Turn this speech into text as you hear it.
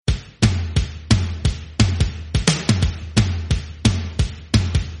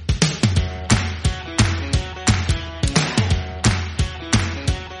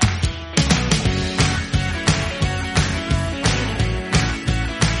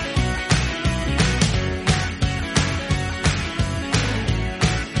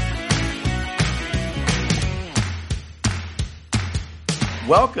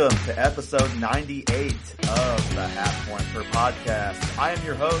Welcome to episode 98 of the Half Point Per Podcast. I am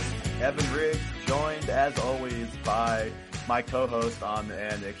your host, Evan Riggs, joined as always by my co-host on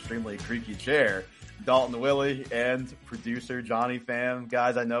an extremely creaky chair, Dalton Willie, and producer Johnny Pham.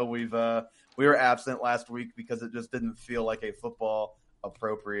 Guys, I know we were absent last week because it just didn't feel like a football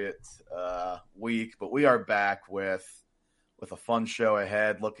appropriate week, but we are back with a fun show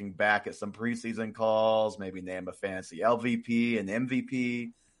ahead, looking back at some preseason calls, maybe name a fantasy LVP and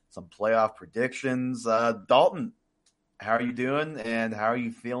MVP, some playoff predictions. Dalton, how are you doing, and how are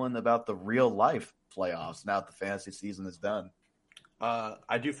you feeling about the real life playoffs now that the fantasy season is done?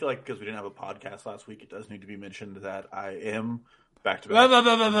 I do feel like because we didn't have a podcast last week, it does need to be mentioned that I am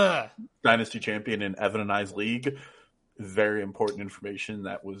back-to-back Dynasty champion in Evan and I's league. Very important information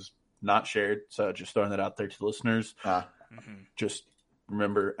that was not shared, so just throwing that out there to the listeners. Just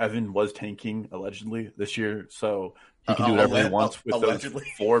remember, Evan was tanking allegedly this year, so he can do whatever he wants with allegedly.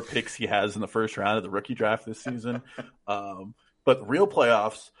 Those 4 picks he has in the first round of the rookie draft this season. But real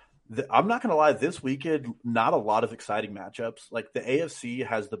playoffs, I'm not going to lie, this weekend, not a lot of exciting matchups. Like the AFC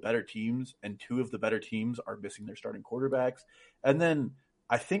has the better teams, and 2 of the better teams are missing their starting quarterbacks. And then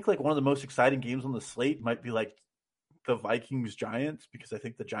I think like one of the most exciting games on the slate might be like the Vikings-Giants, because I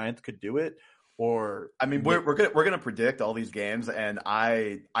think the Giants could do it. Or I mean, we're gonna predict all these games, and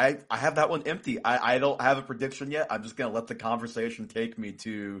I have that one empty. I don't have a prediction yet. I'm just gonna let the conversation take me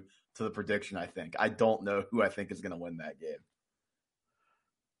to the prediction. I don't know who I think is gonna win that game.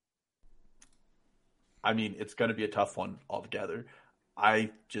 I mean, it's gonna be a tough one altogether. I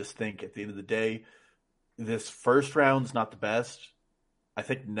just think at the end of the day, this first round's not the best. I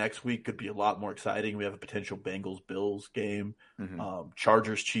think next week could be a lot more exciting. We have a potential Bengals-Bills game,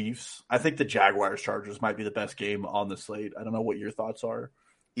 Chargers-Chiefs. I think the Jaguars-Chargers might be the best game on the slate. I don't know what your thoughts are.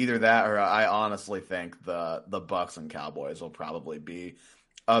 Either that, or I honestly think the Bucks and Cowboys will probably be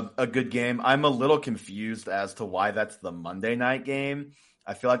a good game. I'm a little confused as to why that's the Monday night game.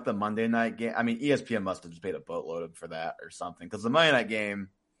 I feel like the Monday night game, I mean, ESPN must have just paid a boatload for that or something, because the Monday night game,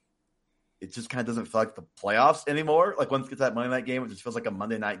 it just kind of doesn't feel like the playoffs anymore. Like once it gets that Monday night game, it just feels like a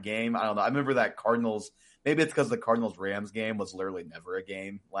Monday night game. I don't know. I remember that Cardinals, maybe it's because the Cardinals-Rams game was literally never a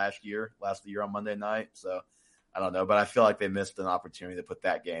game last year on Monday night. So I don't know, but I feel like they missed an opportunity to put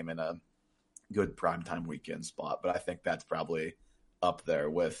that game in a good primetime weekend spot. But I think that's probably up there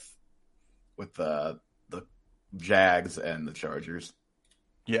with the Jags and the Chargers.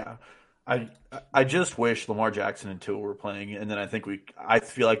 Yeah. I just wish Lamar Jackson and Tua were playing, and then I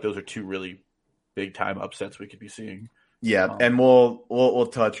feel like those are 2 really big time upsets we could be seeing. Yeah, and we'll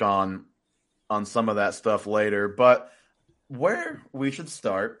touch on some of that stuff later. But where we should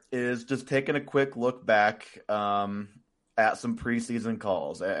start is just taking a quick look back at some preseason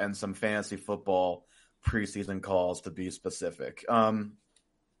calls and some fantasy football preseason calls, to be specific.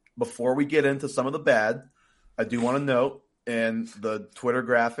 Before we get into some of the bad, I do want to note in the Twitter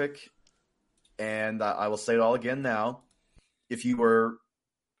graphic, and I will say it all again now, if you were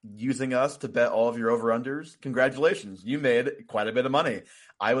using us to bet all of your over-unders, congratulations. You made quite a bit of money.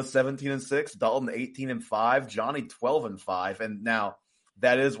 I was 17-6, Dalton 18-5, Johnny 12-5. And now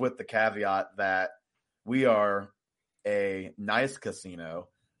that is with the caveat that we are a nice casino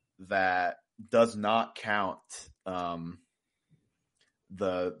that does not count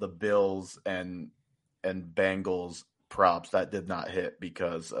the Bills and Bengals props that did not hit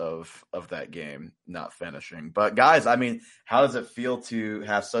because of that game not finishing. But guys, I mean, how does it feel to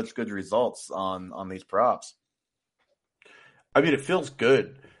have such good results on these props? I mean, it feels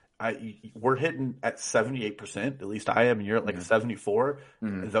good. We're hitting at 78%, at least I am, and you're at like 74.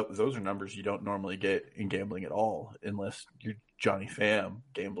 Those are numbers you don't normally get in gambling at all, unless you're Johnny Pham,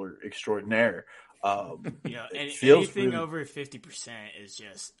 gambler extraordinaire. Anything really over 50% is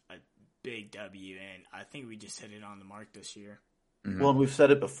just a big W, and I think we just hit it on the mark this year. Well, and we've said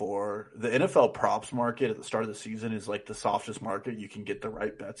it before. The NFL props market at the start of the season is like the softest market you can get the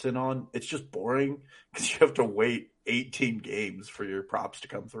right bets in on. It's just boring because you have to wait 18 games for your props to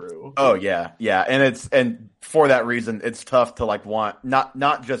come through. Oh yeah, and for that reason, it's tough to like want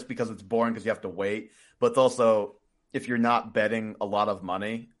not just because it's boring because you have to wait, but also if you're not betting a lot of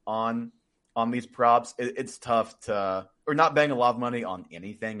money on these props, it's tough to. Or not betting a lot of money on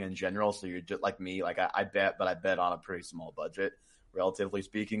anything in general. So you're just like me, like I bet, but I bet on a pretty small budget, relatively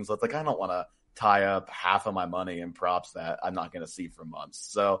speaking. So it's like I don't want to tie up half of my money in props that I'm not going to see for months.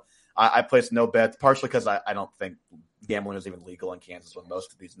 So I placed no bets, partially because I don't think gambling was even legal in Kansas when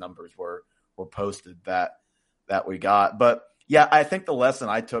most of these numbers were posted that we got. But yeah, I think the lesson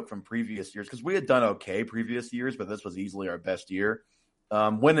I took from previous years, because we had done okay previous years, but this was easily our best year.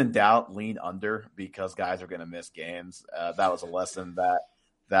 When in doubt, lean under because guys are going to miss games. That was a lesson that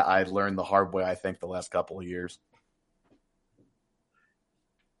that I learned the hard way, I think, the last couple of years.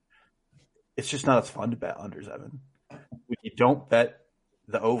 It's just not as fun to bet unders, Evan. When you don't bet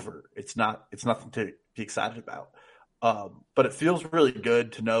the over, it's nothing to be excited about. But it feels really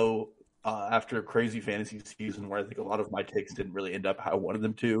good to know after a crazy fantasy season where I think a lot of my takes didn't really end up how I wanted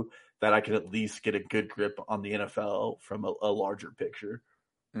them to, that I could at least get a good grip on the NFL from a larger picture.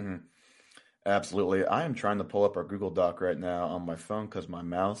 Mm-hmm. Absolutely. I am trying to pull up our Google Doc right now on my phone because my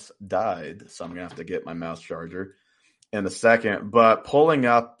mouse died. So I'm going to have to get my mouse charger in a second. But pulling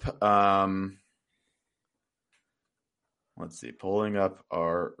up, pulling up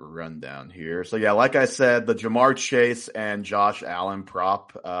our rundown here. So, yeah, like I said, the Jamar Chase and Josh Allen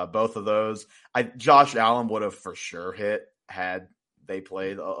prop, both of those, Josh Allen would have for sure hit had they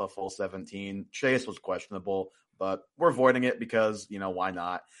played a full 17. Chase was questionable, but we're avoiding it because, why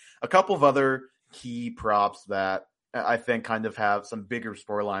not? A couple of other key props that I think kind of have some bigger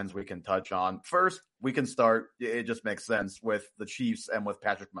storylines we can touch on. First, we can start, it just makes sense, with the Chiefs and with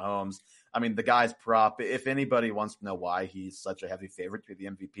Patrick Mahomes. I mean, the guy's prop, if anybody wants to know why he's such a heavy favorite to be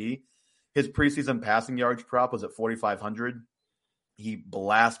the MVP, his preseason passing yards prop was at 4,500. He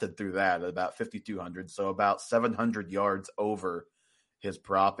blasted through that at about 5,200, so about 700 yards over his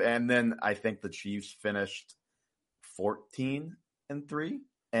prop. And then I think the Chiefs finished 14-3.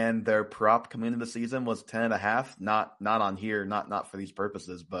 And their prop coming into the season was 10.5. Not on here, not for these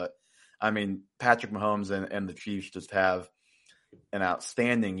purposes, but I mean, Patrick Mahomes and the Chiefs just have an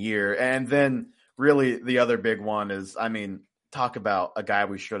outstanding year. And then really the other big one is, I mean, talk about a guy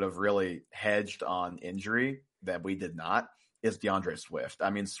we should have really hedged on injury that we did not, is DeAndre Swift.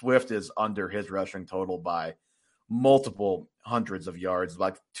 I mean, Swift is under his rushing total by multiple hundreds of yards,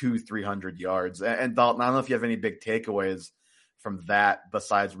 like 200-300 yards. And Dalton, I don't know if you have any big takeaways from that,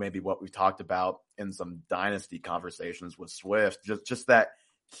 besides maybe what we've talked about in some dynasty conversations with Swift, just that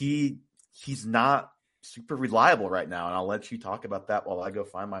he's not super reliable right now. And I'll let you talk about that while I go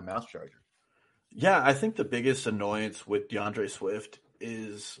find my mouse charger. Yeah, I think the biggest annoyance with DeAndre Swift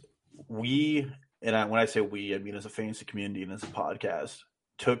is when I say we, I mean as a fantasy community and as a podcast,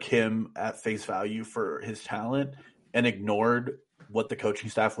 took him at face value for his talent and ignored what the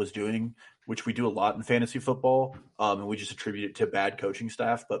coaching staff was doing, which we do a lot in fantasy football, and we just attribute it to bad coaching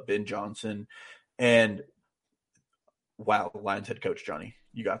staff. But Ben Johnson and Lions head coach Johnny,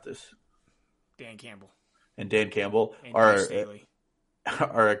 you got this. Dan Campbell and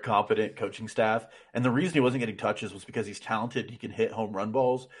are a competent coaching staff. And the reason he wasn't getting touches was because he's talented. He can hit home run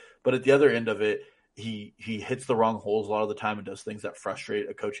balls, but at the other end of it, he hits the wrong holes a lot of the time and does things that frustrate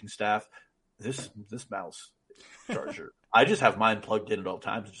a coaching staff. This mouse charger. I just have mine plugged in at all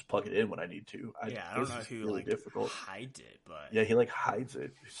times and just plug it in when I need to. I don't know who really difficult. hides it, but yeah, he hides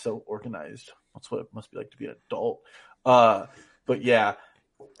it. He's so organized. That's what it must be like to be an adult. But yeah,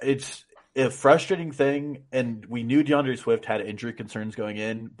 it's a frustrating thing, and we knew DeAndre Swift had injury concerns going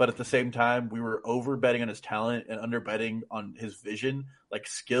in, but at the same time, we were over betting on his talent and under betting on his vision. Like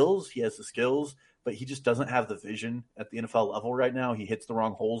skills, he has the skills, but he just doesn't have the vision at the NFL level right now. He hits the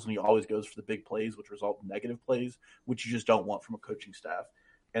wrong holes, and he always goes for the big plays, which result in negative plays, which you just don't want from a coaching staff.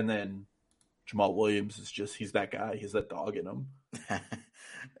 And then Jamal Williams is he's that guy. He's that dog in him.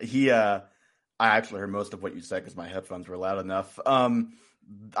 I actually heard most of what you said because my headphones were loud enough.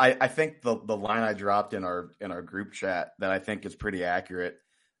 I think the line I dropped in our group chat that I think is pretty accurate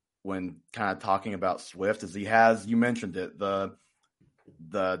when kind of talking about Swift is he has, you mentioned it, the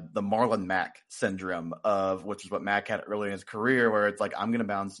Marlon Mack syndrome which is what Mack had early in his career, where it's like, I'm going to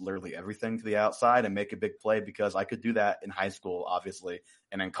bounce literally everything to the outside and make a big play because I could do that in high school, obviously,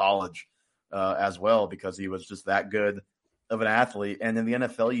 and in college as well, because he was just that good of an athlete. And in the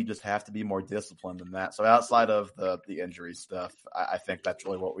NFL, you just have to be more disciplined than that. So outside of the injury stuff, I think that's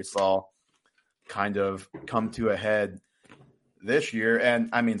really what we saw kind of come to a head this year. And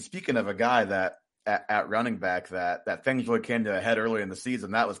I mean, speaking of a guy that at running back that things really came to a head early in the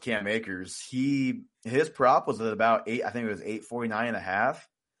season, that was Cam Akers. His prop was at about 8, I think it was 849.5.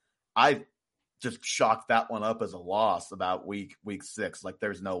 I just chalked that one up as a loss about week 6. Like,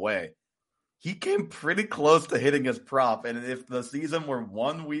 there's no way. He came pretty close to hitting his prop, and if the season were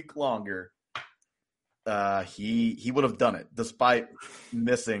 1 week longer, he would have done it. Despite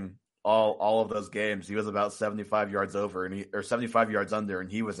missing all of those games, he was about 75 yards over, or 75 yards under, and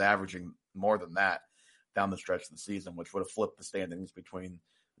he was averaging more than that down the stretch of the season, which would have flipped the standings between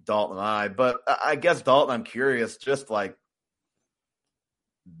Dalton and I. But I guess, Dalton, I'm curious, just like,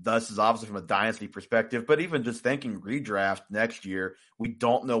 this is obviously from a dynasty perspective, but even just thinking redraft next year, we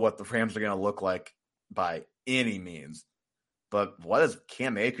don't know what the Rams are going to look like by any means. But what does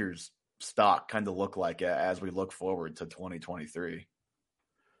Cam Akers' stock kind of look like as we look forward to 2023?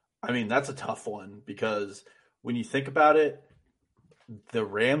 I mean, that's a tough one because when you think about it, the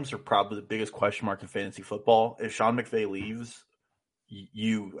Rams are probably the biggest question mark in fantasy football. If Sean McVay leaves,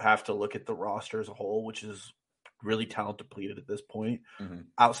 you have to look at the roster as a whole, which is really talent depleted at this point. Mm-hmm.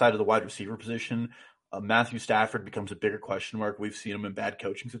 Outside of the wide receiver position, Matthew Stafford becomes a bigger question mark. We've seen him in bad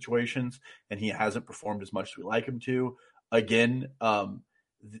coaching situations, and he hasn't performed as much as we like him to. Again,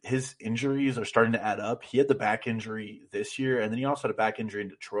 his injuries are starting to add up. He had the back injury this year, and then he also had a back injury in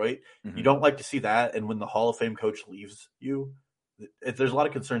Detroit. Mm-hmm. You don't like to see that, and when the Hall of Fame coach leaves you, there's a lot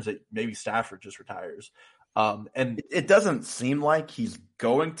of concerns that maybe Stafford just retires. And it doesn't seem like he's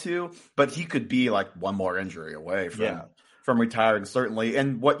going to, but he could be like one more injury away from retiring, certainly.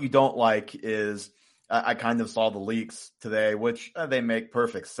 And what you don't like is I kind of saw the leaks today, which they make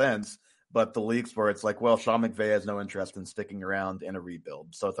perfect sense, but the leaks where it's like, well, Sean McVay has no interest in sticking around in a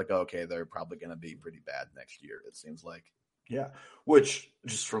rebuild. So it's like, okay, they're probably going to be pretty bad next year, it seems like. Yeah, which,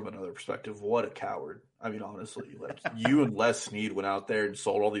 just from another perspective, what a coward. I mean, honestly, like you and Les Snead went out there and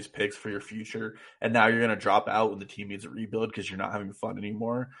sold all these picks for your future, and now you're going to drop out when the team needs a rebuild because you're not having fun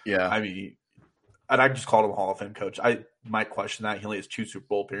anymore. Yeah. I mean, and I just called him a Hall of Fame coach. I might question that. He only has 2 Super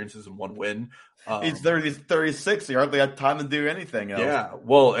Bowl appearances and 1 win. He's 36. He hardly had time to do anything else. Yeah,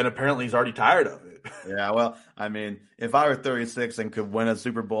 well, and apparently he's already tired of it. Yeah, well, I mean, if I were 36 and could win a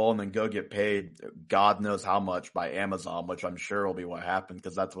Super Bowl and then go get paid God knows how much by Amazon, which I'm sure will be what happened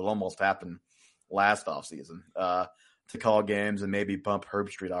because that's what almost happened last offseason, to call games and maybe bump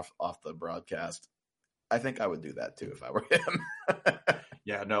Herbstreit off the broadcast. I think I would do that too if I were him.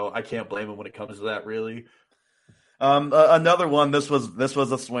 Yeah, no, I can't blame him when it comes to that, really. Another one, this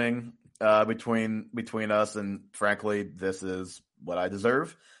was a swing between us, and frankly, this is what I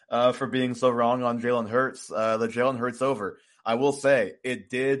deserve for being so wrong on Jalen Hurts. The Jalen Hurts over. I will say it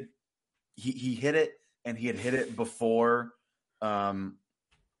did. He hit it, and he had hit it before the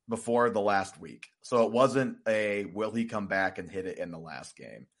last week, so it wasn't a will he come back and hit it in the last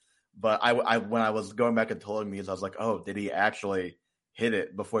game. But I when I was going back and telling me, I was like, oh, did he actually hit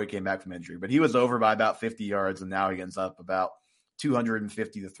it before he came back from injury? But he was over by about 50 yards, and now he ends up about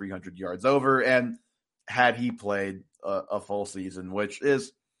 250 to 300 yards over. And had he played a full season, which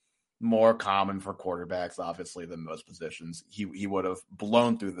is more common for quarterbacks, obviously, than most positions, he would have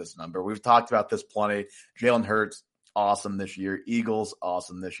blown through this number. We've talked about this plenty. Jalen Hurts, awesome this year. Eagles,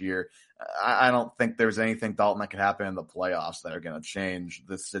 awesome this year. I don't think there's anything, Dalton, that could happen in the playoffs that are going to change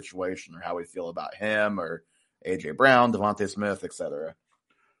this situation or how we feel about him or A.J. Brown, Devontae Smith, etc.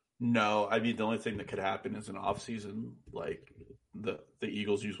 No, I mean, the only thing that could happen is an offseason, like the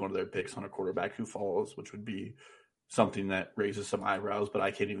Eagles use one of their picks on a quarterback who falls, which would be something that raises some eyebrows, but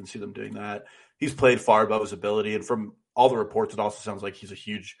I can't even see them doing that. He's played far above his ability, and from all the reports, it also sounds like he's a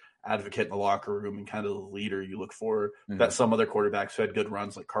huge advocate in the locker room and kind of the leader you look for that some other quarterbacks who had good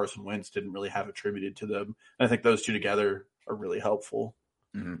runs like Carson Wentz didn't really have attributed to them. And I think those two together are really helpful.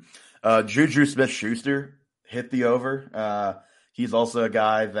 Juju Smith-Schuster hit the over. He's also a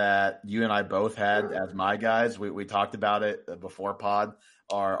guy that you and I both had as my guys. We talked about it before pod.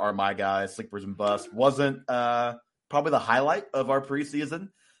 Are my guys, sleepers and busts. Wasn't probably the highlight of our preseason,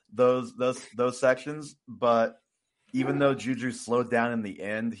 those sections, but even though Juju slowed down in the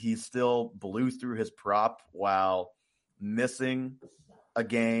end, he still blew through his prop while missing a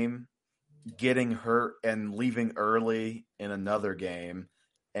game, getting hurt, and leaving early in another game,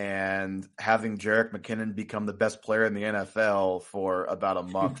 and having Jerick McKinnon become the best player in the NFL for about a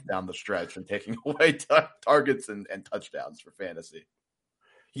month down the stretch and taking away targets and touchdowns for fantasy.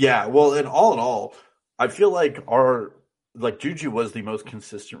 Yeah, well, and all in all, I feel like Juju was the most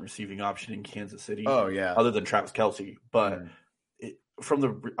consistent receiving option in Kansas City. Oh yeah, other than Travis Kelce. But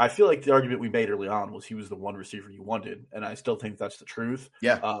I feel like the argument we made early on was he was the one receiver you wanted, and I still think that's the truth.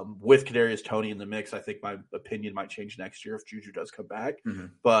 Yeah. With Kadarius Toney in the mix, I think my opinion might change next year if Juju does come back.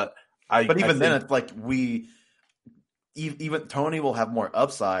 But then it's like even Toney will have more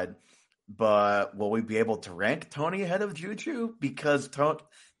upside, but will we be able to rank Toney ahead of Juju? Because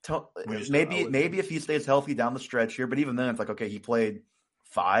maybe if he stays healthy down the stretch here, but even then it's like, okay, he played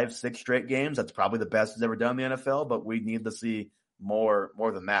 5-6 straight games. That's probably the best he's ever done in the NFL, but we need to see more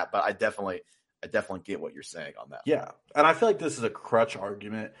than that. But I definitely get what you're saying on that. Yeah. And I feel like this is a crutch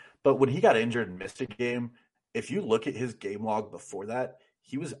argument, but when he got injured and missed a game, if you look at his game log before that,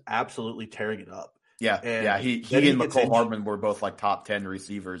 he was absolutely tearing it up. Yeah, He and McCole Hardman were both like top 10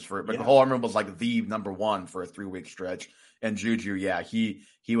 receivers for it. But McCole Hardman was like the number one for a 3-week stretch. And Juju,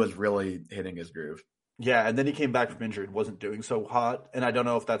 he was really hitting his groove. Yeah, and then he came back from injury and wasn't doing so hot. And I don't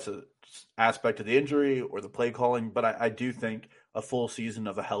know if that's an aspect of the injury or the play calling, but I do think a full season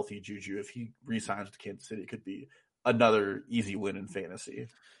of a healthy Juju, if he re-signs with Kansas City, could be another easy win in fantasy.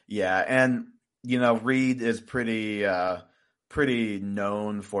 Yeah, and Reed is pretty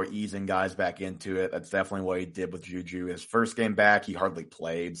known for easing guys back into it. That's definitely what he did with Juju. His first game back, he hardly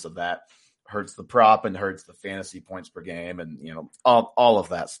played, so that hurts the prop and hurts the fantasy points per game, and all of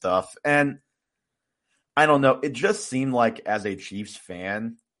that stuff. And I don't know, it just seemed like as a Chiefs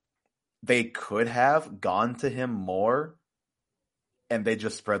fan, they could have gone to him more, and they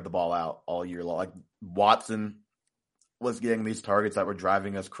just spread the ball out all year long. Like Watson was getting these targets that were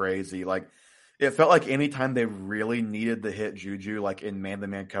driving us crazy. Like it felt like anytime they really needed to hit Juju, like in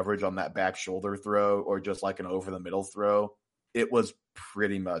man-to-man coverage on that back shoulder throw or just like an over-the-middle throw, it was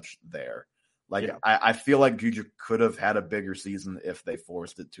pretty much there. Like yeah. I feel like Juju could have had a bigger season if they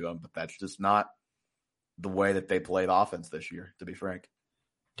forced it to him, but that's just not the way that they played offense this year, to be frank.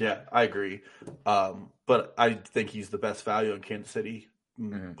 Yeah, I agree. But I think he's the best value in Kansas City.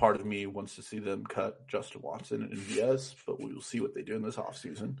 Mm-hmm. Part of me wants to see them cut Justin Watson and MVS, but we will see what they do in this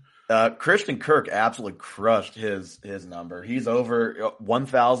offseason. Christian Kirk absolutely crushed his number. He's over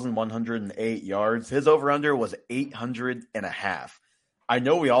 1,108 yards. His over-under was 800.5. I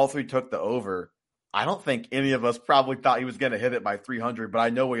know we all three took the over. I don't think any of us probably thought he was going to hit it by 300, but I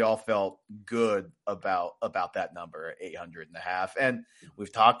know we all felt good about that number, 800.5. And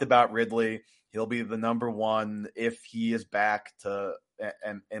we've talked about Ridley. He'll be the number one if he is back to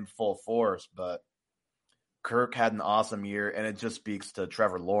and in full force. But Kirk had an awesome year, and it just speaks to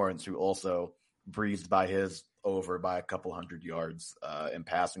Trevor Lawrence, who also breezed by his over by a couple hundred yards in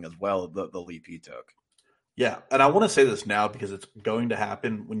passing as well, the leap he took. Yeah, and I want to say this now because it's going to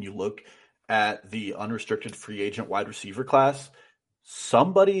happen when you look at the unrestricted free agent wide receiver class.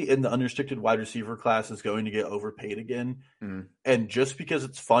 Somebody in the unrestricted wide receiver class is going to get overpaid again. Mm-hmm. And just because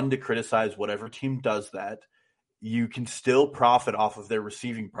it's fun to criticize whatever team does that, you can still profit off of their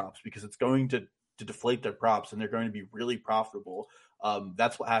receiving props because it's going to deflate their props and they're going to be really profitable.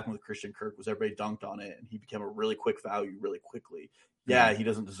 That's what happened with Christian Kirk was everybody dunked on it and he became a really quick value really quickly. Yeah, he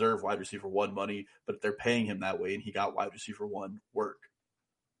doesn't deserve wide receiver one money, but they're paying him that way and he got wide receiver one work.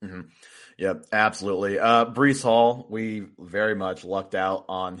 Mm-hmm. Yeah, absolutely. Breece Hall, we very much lucked out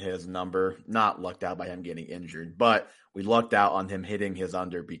on his number. Not lucked out by him getting injured, but we lucked out on him hitting his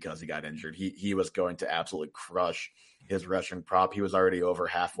under because he got injured. He was going to absolutely crush his rushing prop. He was already over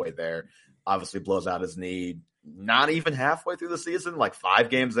halfway there. Obviously blows out his knee. Not even halfway through the season, like 5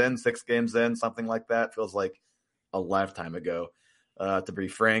 games in, 6 games in, something like that. Feels like a lifetime ago. To be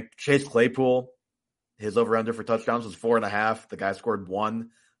frank, Chase Claypool, his over-under for touchdowns was 4.5. The guy scored 1.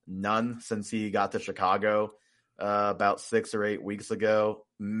 None since he got to Chicago about 6 or 8 weeks ago.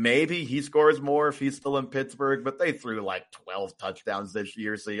 Maybe he scores more if he's still in Pittsburgh, but they threw like 12 touchdowns this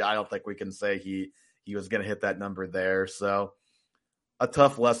year, so I don't think we can say he was going to hit that number there. So a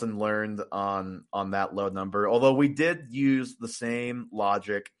tough lesson learned on that low number, although we did use the same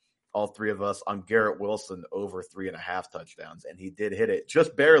logic, all three of us, on Garrett Wilson over 3.5 touchdowns, and he did hit it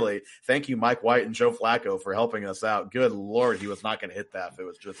just barely. Thank you, Mike White and Joe Flacco, for helping us out. Good Lord, he was not going to hit that if it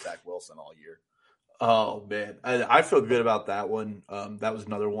was just Zach Wilson all year. Oh, man. I feel good about that one. That was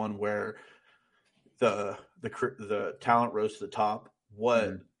another one where the talent rose to the top.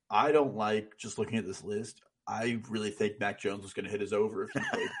 What I don't like, just looking at this list, I really think Mac Jones was going to hit his over if he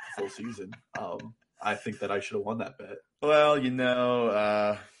played the full season. I think that I should have won that bet. Well,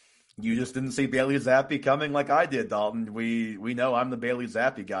 you just didn't see Bailey Zappi coming like I did, Dalton. We know I'm the Bailey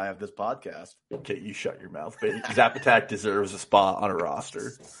Zappi guy of this podcast. Okay, you shut your mouth. Zapatak deserves a spot on a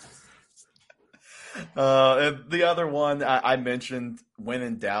roster. The other one I mentioned, when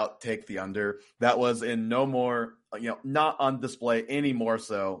in doubt, take the under. That was in no more, not on display any more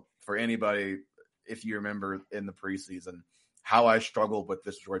so for anybody, if you remember in the preseason, how I struggled with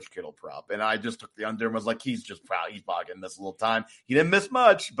this George Kittle prop. And I just took the under and was like, he's just proud. He's probably going to miss a little time. He didn't miss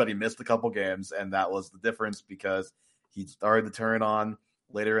much, but he missed a couple games. And that was the difference because he started to turn on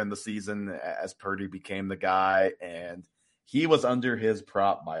later in the season as Purdy became the guy. And he was under his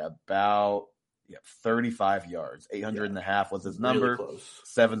prop by about 35 yards. 800.5 was his number. Really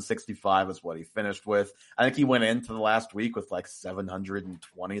 765 is what he finished with. I think he went into the last week with like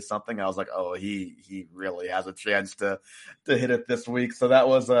 720 something. I was like, oh, he really has a chance to hit it this week. So that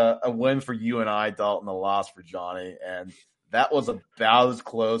was a win for you and I, Dalton, a loss for Johnny. And that was about as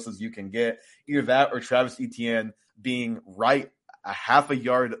close as you can get. Either that or Travis Etienne being right a half a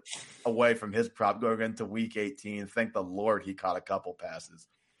yard away from his prop going into week 18. Thank the Lord he caught a couple passes.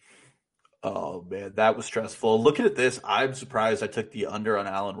 Oh, man, that was stressful. Looking at this, I'm surprised I took the under on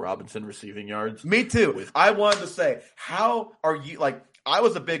Allen Robinson receiving yards. Me too. I wanted to say, how are you, I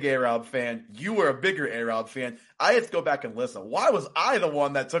was a big A-Rob fan. You were a bigger A-Rob fan. I had to go back and listen. Why was I the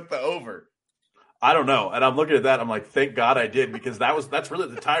one that took the over? I don't know. And I'm looking at that. I'm like, thank God I did, because that's really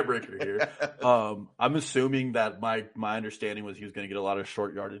the tiebreaker here. I'm assuming that my understanding was he was going to get a lot of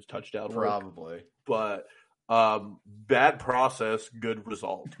short yardage touchdown work. Probably. But bad process, good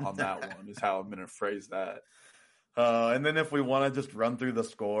result on that one is how I'm going to phrase that. And then if we want to just run through the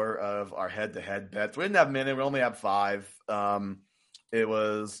score of our head-to-head bets, we didn't have many. We only have 5. It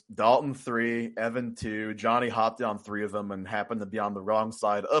was Dalton 3, Evan 2. Johnny hopped on 3 of them and happened to be on the wrong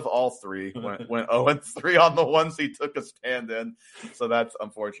side of all 3. Went 0-3 on the ones he took a stand in. So that's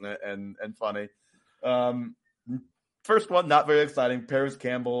unfortunate and funny. First one, not very exciting. Paris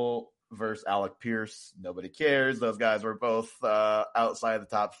Campbell versus Alec Pierce. Nobody cares. Those guys were both outside the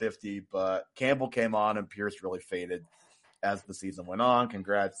top 50, but Campbell came on and Pierce really faded as the season went on.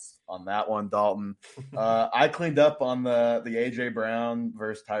 Congrats on that one, Dalton. I cleaned up on the A.J. Brown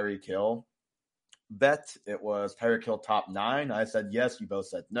versus Tyreek Hill bet. It was Tyreek Hill top 9. I said yes. You both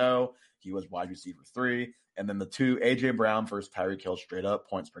said no. He was wide receiver 3. And then the 2, A.J. Brown versus Tyreek Hill straight up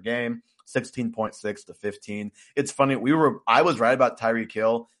points per game, 16.6 to 15. It's funny. I was right about Tyreek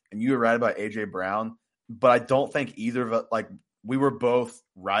Hill and you were right about A.J. Brown, but I don't think either of it, we were both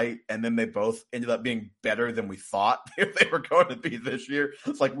right, and then they both ended up being better than we thought they were going to be this year.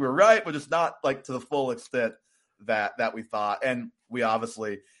 It's we were right, but just not to the full extent that we thought. And we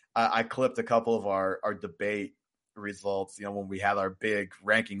obviously, I clipped a couple of our debate results. When we had our big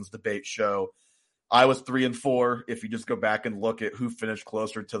rankings debate show, I was 3-4. If you just go back and look at who finished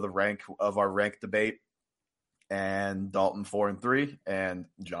closer to the rank of our rank debate, and Dalton 4-3, and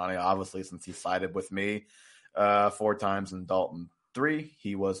Johnny, obviously, since he sided with me 4 times, and Dalton 3,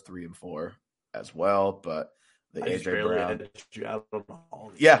 he was 3-4 as well. But the AJ Brown,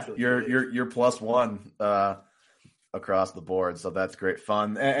 yeah, you're +1 across the board, so that's great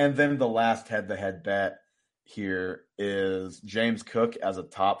fun. And then the last head-to-head bet here is James Cook as a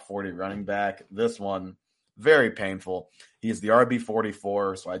top 40 running back. This one very painful. He's the RB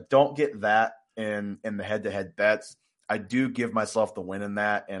 44, so I don't get that in the head-to-head bets. I do give myself the win in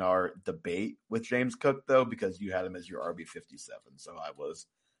that in our debate with James Cook, though, because you had him as your RB 57. So I was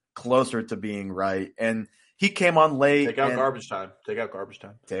closer to being right. And he came on late. Take out garbage time. Take out garbage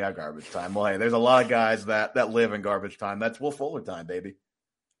time. Well, hey, there's a lot of guys that live in garbage time. That's Will Fuller time, baby.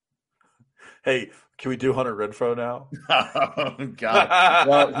 Hey, can we do Hunter Renfrow now? Oh, God.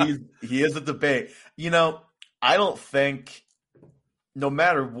 Well, he is a debate. I don't think, no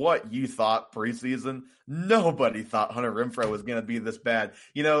matter what you thought preseason, nobody thought Hunter Renfrow was going to be this bad.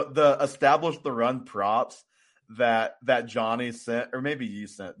 The establish the run props that Johnny sent, or maybe you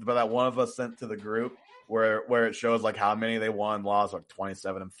sent, but that one of us sent to the group where it shows how many they won, lost,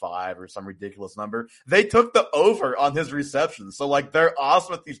 27-5 or some ridiculous number. They took the over on his receptions. So they're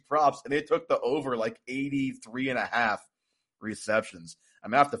awesome at these props, and they took the over 83.5 receptions.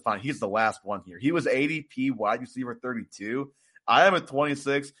 I'm going to have to find, he's the last one here. He was ADP wide receiver 32. I am at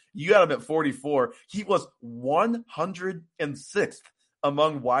 26. You got him at 44. He was 106th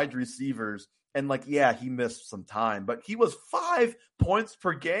among wide receivers. And he missed some time, but he was 5 points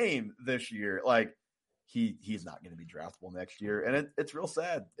per game this year. He's not going to be draftable next year. And it's real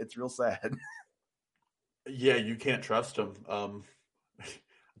sad. It's real sad. Yeah, you can't trust him.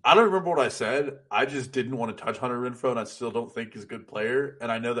 I don't remember what I said. I just didn't want to touch Hunter Renfrow, and I still don't think he's a good player.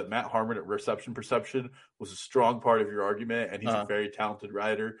 And I know that Matt Harmon at Reception Perception was a strong part of your argument, and he's a very talented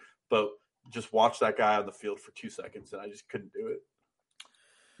writer. But just watch that guy on the field for 2 seconds, and I just couldn't do it.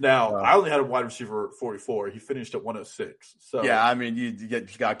 Now, I only had a wide receiver at 44. He finished at 106. So yeah, I mean, you got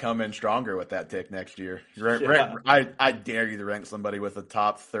to come in stronger with that tick next year. I dare you to rank somebody with a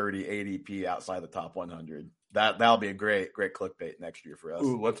top 30 ADP outside the top 100. That'll be a great clickbait next year for us.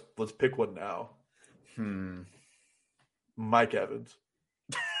 Ooh, let's pick one now. Mike Evans.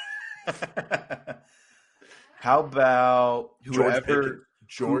 How about whoever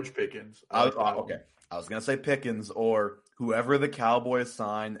George Pickens. Okay. I was gonna say Pickens or whoever the Cowboys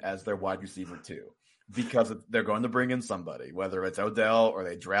sign as their wide receiver 2, because they're going to bring in somebody, whether it's Odell or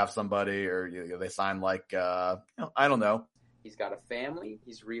they draft somebody or they sign I don't know. He's got a family.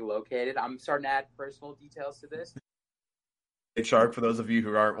 He's relocated. I'm starting to add personal details to this. Shark, for those of you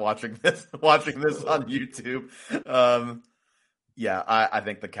who aren't watching this on YouTube. I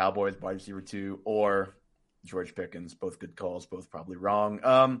think the Cowboys wide receiver 2 or George Pickens, both good calls, both probably wrong.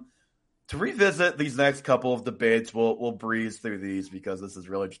 To revisit these next couple of debates, we'll breeze through these because this is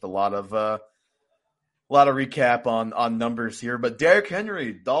really just a lot of recap on numbers here. But Derrick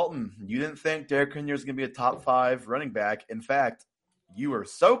Henry, Dalton, you didn't think Derrick Henry was going to be a top 5 running back. In fact, you were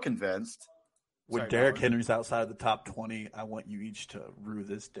so convinced. When Derrick Henry's outside the top 20, I want you each to rue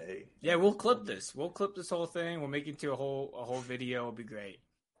this day. Yeah, we'll clip this. We'll clip this whole thing. We'll make it into a whole video. It'll be great.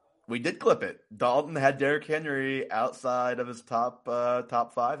 We did clip it. Dalton had Derrick Henry outside of his top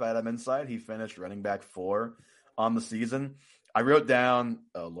 5. I had him inside. He finished running back 4 on the season. I wrote down.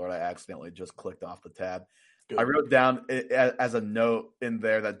 Oh Lord, I accidentally just clicked off the tab. Good. I wrote down as a note in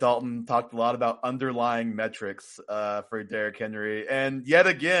there that Dalton talked a lot about underlying metrics for Derrick Henry, and yet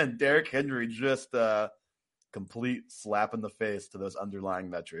again, Derrick Henry just complete slap in the face to those underlying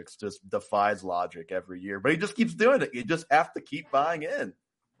metrics. Just defies logic every year, but he just keeps doing it. You just have to keep buying in.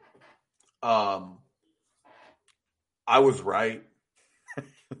 I was right.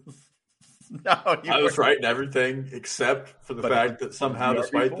 I was right in everything except for the fact that somehow,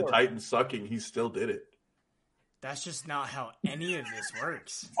 despite the Titans sucking, he still did it. That's just not how any of this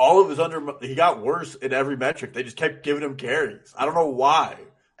works. All of his he got worse in every metric. They just kept giving him carries. I don't know why.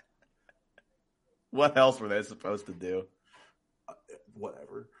 What else were they supposed to do?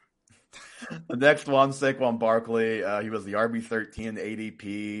 Whatever. The next one, Saquon Barkley. He was the RB13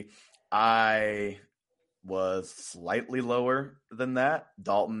 ADP. I was slightly lower than that.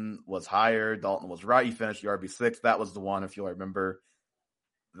 Dalton was higher. Dalton was right. He finished the RB6. That was the one, if you'll remember,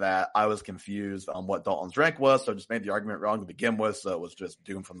 that I was confused on what Dalton's rank was, so I just made the argument wrong to begin with, so it was just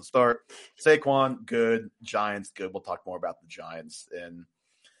doomed from the start. Saquon, good. Giants, good. We'll talk more about the Giants in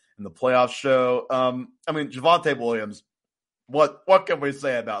the playoff show. Javonte Williams, what can we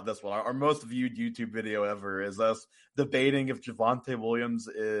say about this one? Our most viewed YouTube video ever is us debating if Javonte Williams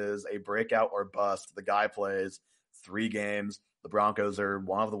is a breakout or bust. The guy plays 3 games. The Broncos are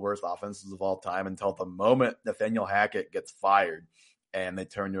one of the worst offenses of all time until the moment Nathaniel Hackett gets fired and they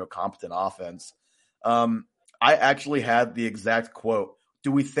turn to a competent offense. I actually had the exact quote.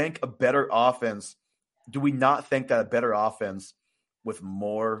 Do we not think that a better offense with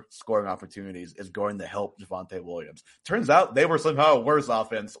more scoring opportunities is going to help Javonte Williams? Turns out they were somehow a worse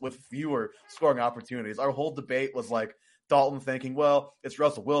offense with fewer scoring opportunities. Our whole debate was like Dalton thinking, well, it's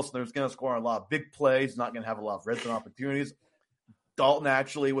Russell Wilson. There's going to score a lot of big plays, not going to have a lot of red zone opportunities. Dalton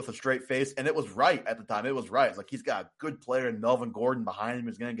actually with a straight face, and it was right at the time. It was right. It's like he's got a good player in Melvin Gordon behind him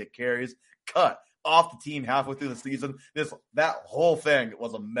who's going to get carries. Cut off the team halfway through the season. That whole thing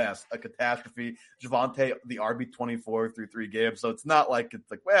was a mess, a catastrophe. Javonte, the RB24 through 3 games. So it's not like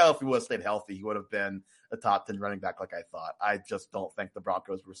it's like, well, if he would have stayed healthy, he would have been a top 10 running back like I thought. I just don't think the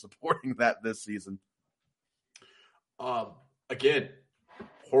Broncos were supporting that this season. Again,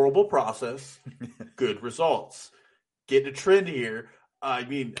 horrible process, good results. Getting a trend here. I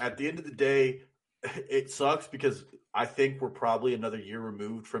mean, at the end of the day, it sucks because I think we're probably another year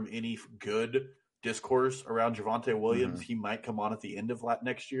removed from any good discourse around Javonte Williams. Mm-hmm. He might come on at the end of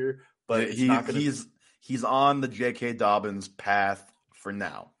next year, but he's on the J.K. Dobbins path for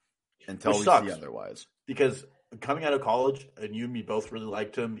now until we see otherwise. Because coming out of college, and you and me both really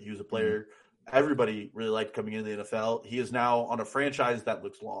liked him. He was a player everybody really liked coming into the NFL. He is now on a franchise that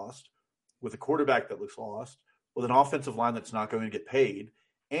looks lost, with a quarterback that looks lost, with an offensive line that's not going to get paid,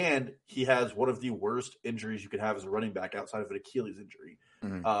 and he has one of the worst injuries you could have as a running back outside of an Achilles injury.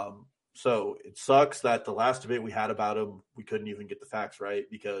 Mm-hmm. So it sucks that the last debate we had about him, we couldn't even get the facts right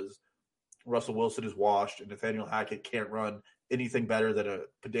because Russell Wilson is washed and Nathaniel Hackett can't run anything better than a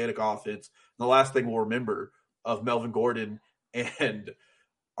pedantic offense. And the last thing we'll remember of Melvin Gordon and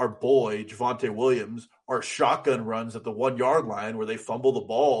our boy Javonte Williams are shotgun runs at the 1-yard line where they fumble the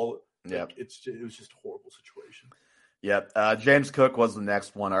ball. Yep. It was just a horrible situation. Yep. James Cook was the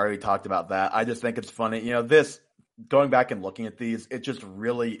next one. I already talked about that. I just think it's funny. Going back and looking at these, it just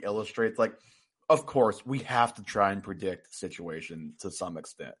really illustrates, of course, we have to try and predict the situation to some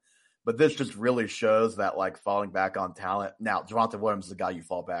extent. But this just really shows that, falling back on talent. Now, Javonte Williams is the guy you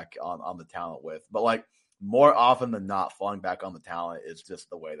fall back on the talent with. But, more often than not, falling back on the talent is just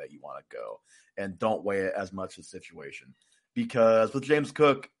the way that you want to go. And don't weigh it as much as situation. Because with James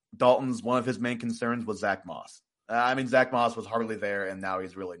Cook, Dalton's one of his main concerns was Zach Moss. Zach Moss was hardly there, and now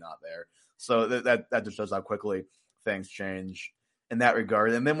he's really not there. So that just shows how quickly things change in that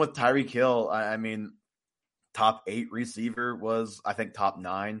regard. And then with Tyreek Hill, top 8 receiver was, I think, top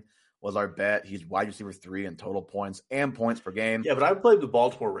 9 was our bet. He's wide receiver 3 in total points and points per game. Yeah, but I played the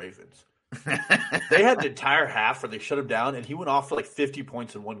Baltimore Ravens. They had an entire half where they shut him down, and he went off for 50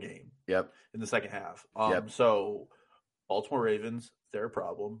 points in one game. Yep. In the second half. Yep. So Baltimore Ravens, they're a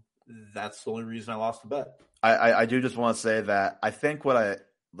problem. That's the only reason I lost the bet. I do just want to say that I think what I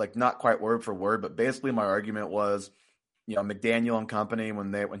not quite word for word, but basically my argument was, McDaniel and company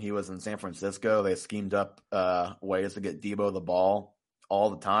when he was in San Francisco, they schemed up ways to get Debo the ball all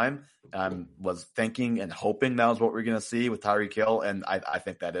the time. Was thinking and hoping that was what we're going to see with Tyreek Hill, and I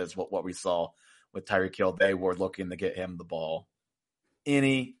think that is what we saw with Tyreek Hill. They were looking to get him the ball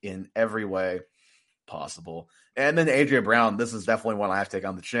in every way possible. And then AJ Brown, this is definitely one I have to take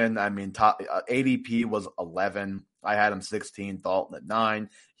on the chin. I mean, top ADP was 11. I had him 16, Dalton at 9.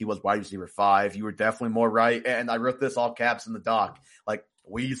 He was wide receiver 5. You were definitely more right. And I wrote this all caps in the doc. Like,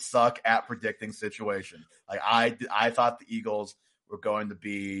 we suck at predicting situation. Like, I thought the Eagles were going to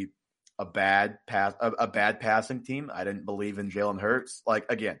be a bad passing team. I didn't believe in Jalen Hurts. Like,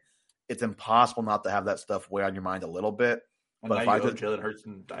 again, it's impossible not to have that stuff weigh on your mind a little bit. But if I just Jalen Hurts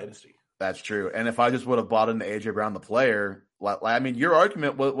in Dynasty. That's true. And if I just would have bought into AJ Brown, the player, I mean, your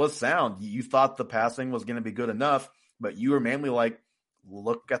argument was sound. You thought the passing was going to be good enough, but you were mainly like,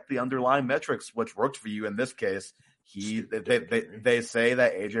 look at the underlying metrics, which worked for you in this case. They say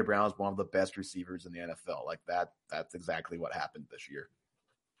that AJ Brown is one of the best receivers in the NFL. Like that's exactly what happened this year.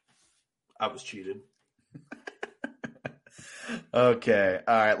 I was cheated. Okay.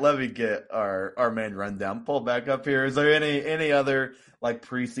 All right. Let me get our main rundown pulled back up here. Is there any other like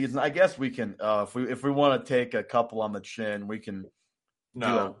preseason? I guess we can if we want to take a couple on the chin, we can.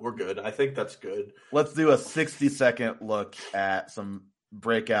 No, we're good. I think that's good. Let's do a 60-second look at some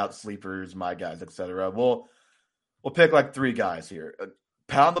breakout sleepers, my guys, etc. We'll pick like 3 guys here.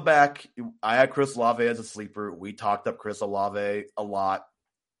 Pound the back. I had Chris Olave as a sleeper. We talked up Chris Olave a lot.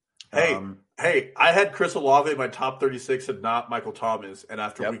 Hey, I had Chris Olave in my top 36 and not Michael Thomas. And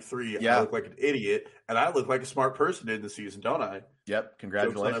after week 3, I look like an idiot. And I look like a smart person in the season, don't I? Yep.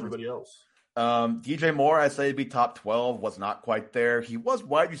 Congratulations. Jokes on everybody else. DJ Moore, I say, would be top 12. Was not quite there. He was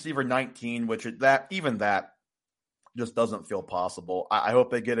wide receiver 19, which that just doesn't feel possible. I hope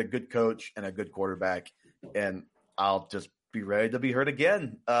they get a good coach and a good quarterback. And I'll just be ready to be heard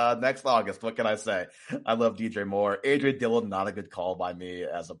again next August. What can I say? I love DJ Moore. Adrian Dillon, not a good call by me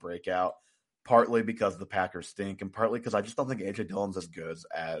as a breakout, partly because the Packers stink and partly because I just don't think AJ Dillon's as good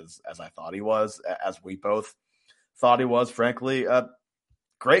as I thought he was, as we both thought he was, frankly.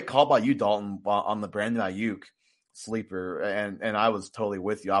 Great call by you, Dalton, on the Brandon Ayuk sleeper. And I was totally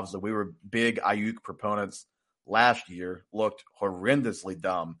with you. Obviously, we were big Ayuk proponents last year, looked horrendously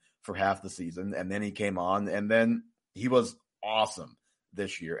dumb for half the season. And then he came on and then he was awesome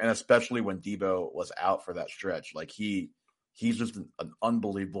this year. And especially when Debo was out for that stretch, like he's just an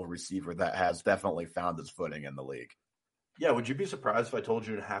unbelievable receiver that has definitely found his footing in the league. Yeah. Would you be surprised if I told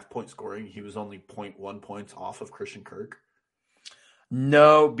you in half-point scoring, he was only 0.1 points off of Christian Kirk?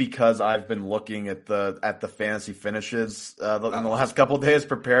 No, because I've been looking at the fantasy finishes in the last couple of days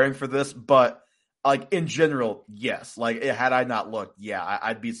preparing for this, but like in general, yes. Like had I not looked,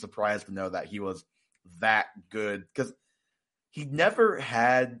 I'd be surprised to know that he was that good because he never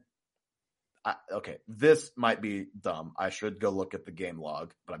had. Okay, this might be dumb. I should go look at the game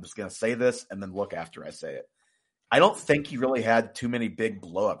log, but I'm just gonna say this and then look after I say it. I don't think he really had too many big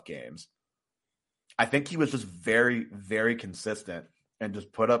blow up games. I think he was just very, very consistent and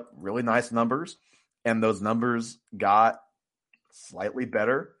just put up really nice numbers. And those numbers got slightly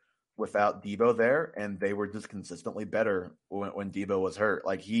better without Debo there. And they were just consistently better when Debo was hurt.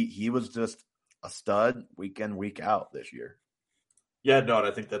 Like he was just a stud week in, week out this year. Yeah, no, and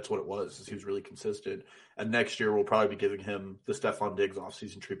I think that's what it was, is he was really consistent. And next year we'll probably be giving him the Stephon Diggs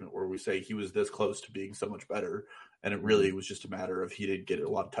offseason treatment where we say he was this close to being so much better. And it really was just a matter of he didn't get a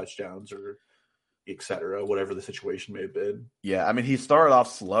lot of touchdowns or et cetera, whatever the situation may have been. Yeah, I mean, he started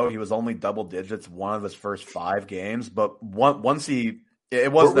off slow. He was only double digits one of his first 5 games, but once he –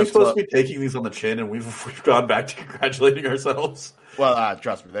 it wasn't – We're supposed to be taking these on the chin, and we've gone back to congratulating ourselves. Well,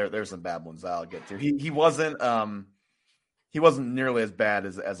 trust me, there's some bad ones I'll get to. He wasn't nearly as bad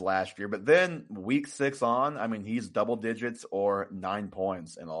as last year, but then week 6 on, I mean, he's double digits or 9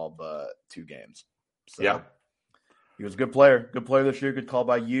 points in all the 2 games. So, yeah. He was a good player this year. Good call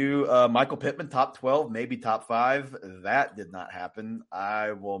by you. Michael Pittman, top 12, maybe top 5. That did not happen.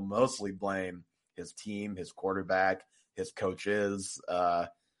 I will mostly blame his team, his quarterback, his coaches,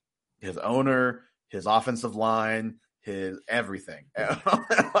 his owner, his offensive line, his everything.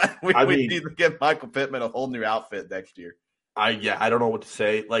 we need to give Michael Pittman a whole new outfit next year. I don't know what to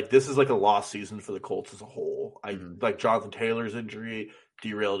say. Like, this is like a lost season for the Colts as a whole. Like Jonathan Taylor's injury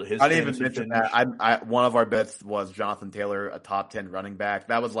derailed his. I didn't even mention that. One of our bets was Jonathan Taylor, a top 10 running back.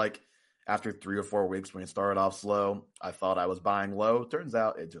 That was like after 3 or 4 weeks when he started off slow. I thought I was buying low. Turns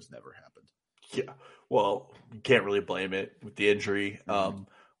out it just never happened. Yeah, well, you can't really blame it with the injury.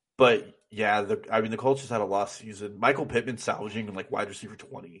 But yeah, the Colts just had a lost season. Michael Pittman salvaging like wide receiver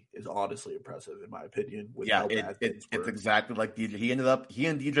 20 is honestly impressive in my opinion. It's exactly like DJ. He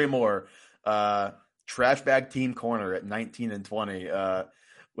and DJ Moore, trash bag team corner at 19 and 20.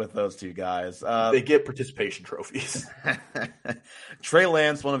 with those two guys. They get participation trophies. Trey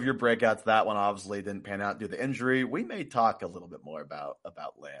Lance, one of your breakouts. That one obviously didn't pan out due to injury. We may talk a little bit more about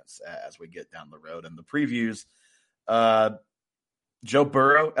Lance as we get down the road in the previews. Joe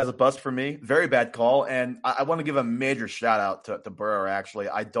Burrow as a bust for me. Very bad call. And I want to give a major shout out to Burrow, actually.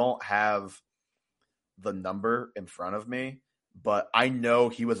 I don't have the number in front of me, but I know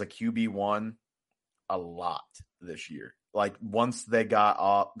he was a QB1 a lot this year. Like once they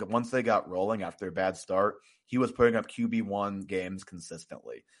got rolling after a bad start, he was putting up QB1 games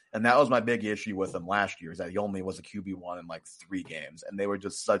consistently. And that was my big issue with him last year, is that he only was a QB1 in like 3 games. And they were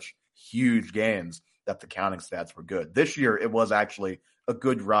just such huge games that the counting stats were good. This year, it was actually a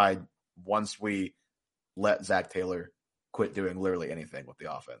good ride once we let Zach Taylor quit doing literally anything with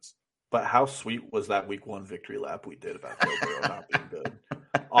the offense. But how sweet was that week 1 victory lap we did about Joe Burrow not being good?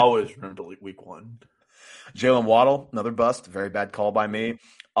 Always remember week 1. Jalen Waddle, another bust. Very bad call by me.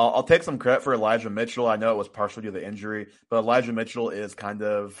 I'll take some credit for Elijah Mitchell. I know it was partially due to the injury, but Elijah Mitchell is kind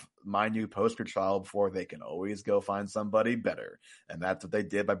of my new poster child for they can always go find somebody better. And that's what they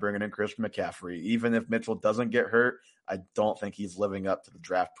did by bringing in Christian McCaffrey. Even if Mitchell doesn't get hurt, I don't think he's living up to the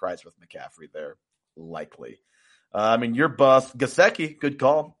draft price with McCaffrey there, likely. Your bust, Gesicki, good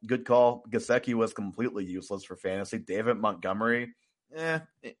call. Gesicki was completely useless for fantasy. David Montgomery, kind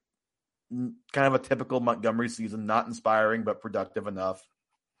of a typical Montgomery season, not inspiring, but productive enough.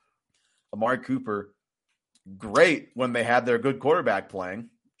 Amari Cooper, great when they had their good quarterback playing.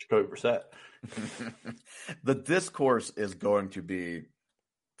 Jacoby Brissett. The discourse is going to be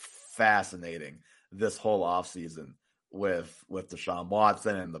fascinating this whole offseason with Deshaun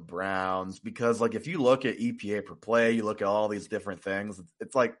Watson and the Browns, because like if you look at EPA per play, you look at all these different things,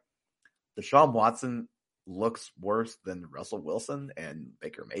 it's like Deshaun Watson looks worse than Russell Wilson and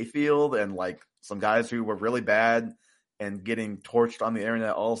Baker Mayfield and like some guys who were really bad and getting torched on the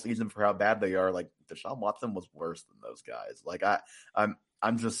internet all season for how bad they are. Like Deshaun Watson was worse than those guys. Like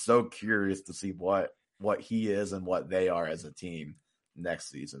I'm just so curious to see what he is and what they are as a team next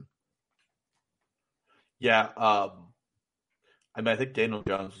season. Yeah. I think Daniel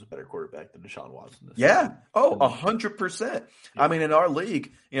Jones is a better quarterback than Deshaun Watson. Yeah. Oh, 100%. Yeah. In our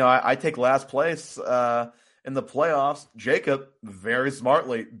league, I take last place in the playoffs. Jacob, very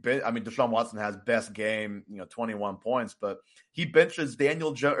smartly, Deshaun Watson has best game, 21 points, but he benches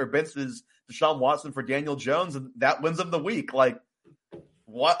benches Deshaun Watson for Daniel Jones, and that wins him the week. Like,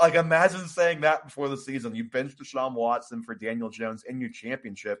 what? Like, imagine saying that before the season. You bench Deshaun Watson for Daniel Jones in your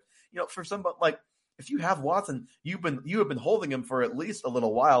championship. For somebody like, if you have Watson, you have been holding him for at least a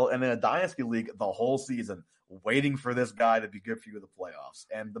little while, and in a dynasty league the whole season, waiting for this guy to be good for you in the playoffs.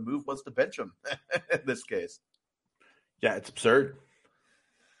 And the move was to bench him in this case. Yeah, it's absurd.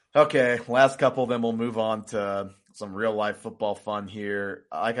 Okay, last couple, then we'll move on to some real life football fun here.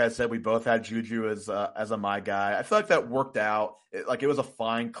 Like I said, we both had Juju as a my guy. I feel like that worked out. It was a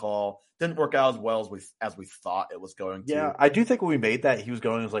fine call. Didn't work out as well as we thought it was going to. Yeah, I do think when we made that, he was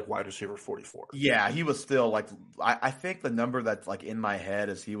going as like wide receiver 44. Yeah, he was still like I think the number that's like in my head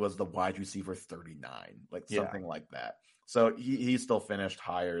is he was the wide receiver 39, like something like that. So he still finished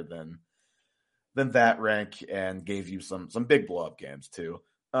higher than that rank and gave you some big blow up games too.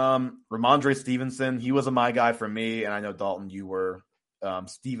 Ramondre Stevenson, he was a my guy for me, and I know Dalton, you were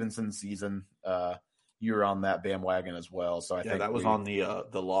Stevenson season. You were on that bandwagon as well. So I think that was on the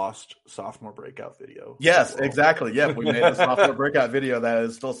lost sophomore breakout video. Yes, exactly. Yeah, we made the sophomore breakout video that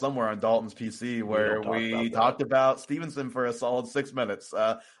is still somewhere on Dalton's PC where we talked about Stevenson for a solid 6 minutes.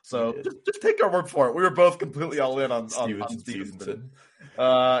 So just take our word for it. We were both completely all in on Stevenson.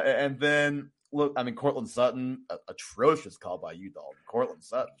 And then look, Cortland Sutton, atrocious call by you, Dalton. Cortland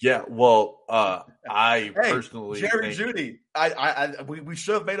Sutton. Yeah, well, I personally Jerry Jeudy. We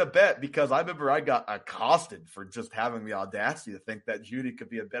should have made a bet because I remember I got accosted for just having the audacity to think that Jeudy could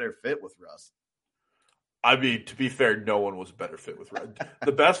be a better fit with Russ. To be fair, no one was a better fit with Russ.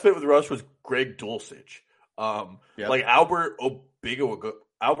 The best fit with Russ was Greg Dulcich. Like Albert O.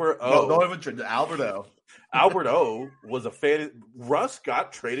 Albert O. No, don't even Albert O. Albert O was a fan. Russ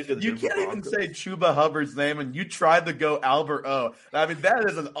got traded to the You can't even say Chuba Hubbard's name, and you tried to go Albert O. That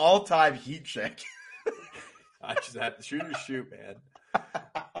is an all-time heat check. I just had to shoot, man.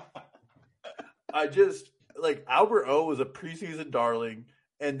 Albert O was a preseason darling,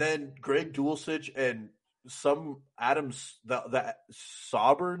 and then Greg Dulcich and some Adams, the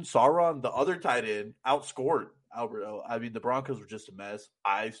Sauron, the other tight end, outscored Albert O. The Broncos were just a mess.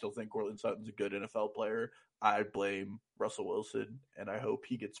 I still think Cortland Sutton's a good NFL player. I blame Russell Wilson, and I hope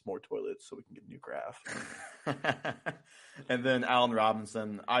he gets more toilets so we can get a new Kraft. And then Allen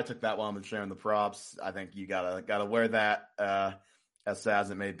Robinson, I took that one with sharing the props. I think you gotta wear that. as sad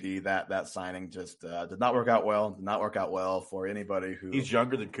as it may be, that signing just did not work out well. Did not work out well for anybody who. He's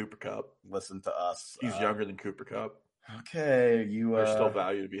younger than Cooper Kupp. Listen to us. He's younger than Cooper Kupp. Okay, there's still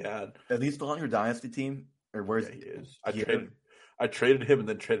value to be had. Is he still on your dynasty team, or where's he is? I traded him and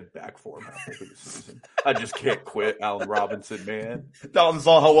then traded back for him halfway through the season. I just can't quit Allen Robinson, man. Dalton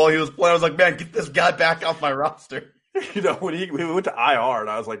saw how well he was playing. I was like, man, get this guy back off my roster. When he went to IR,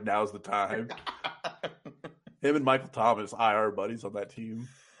 and I was like, now's the time. Him and Michael Thomas, IR buddies on that team.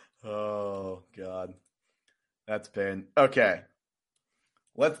 Oh, God. That's pain. Okay.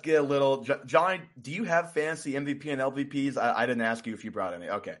 Let's get a little... Johnny, do you have fantasy MVP and LVPs? I didn't ask you if you brought any.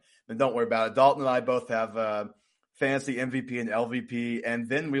 Okay. Then don't worry about it. Dalton and I both have fantasy MVP and LVP, and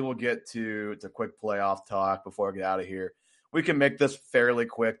then we will get to quick playoff talk before we get out of here. We can make this fairly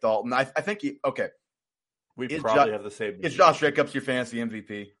quick, Dalton. I think okay. We probably have the same. Is Josh Jacobs your fantasy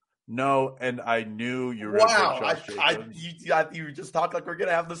MVP? No, and I knew you were going to Jacobs. You just talked like we're going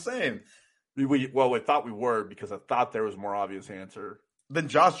to have the same. We thought we were because I thought there was a more obvious answer. Than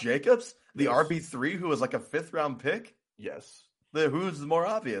Josh Jacobs? The RB3 who was like a 5th-round pick? Yes. Who's more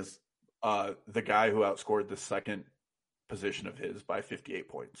obvious? The guy who outscored the second position of his by 58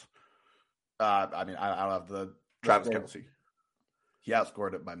 points. I don't have the... Travis Kelce. He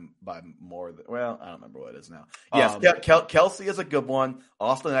outscored it by more than... Well, I don't remember what it is now. Yes, Kelce is a good one.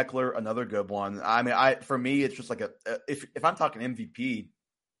 Austin Eckler, another good one. I mean, for me, it's just like if I'm talking MVP,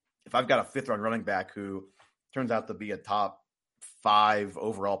 if I've got a 5th-round running back who turns out to be a top 5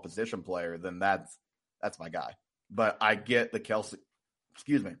 overall position player, then that's my guy. But I get the Kelce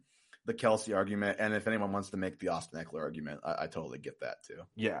argument, and if anyone wants to make the Austin Eckler argument, I totally get that too.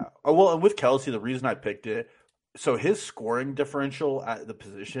 Yeah. Oh, well, and with Kelce, the reason I picked it, so his scoring differential at the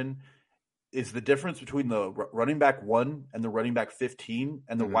position is the difference between the running back 1 and the running back 15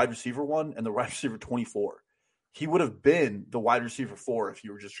 and the wide receiver 1 and the wide receiver 24. He would have been the wide receiver 4 if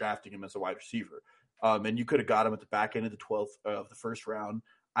you were just drafting him as a wide receiver. And you could have got him at the back end of the 12th of the first round.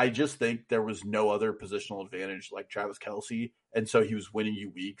 I just think there was no other positional advantage like Travis Kelce, and so he was winning you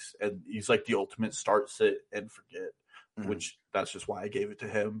weeks, and he's like the ultimate start, sit, and forget, which that's just why I gave it to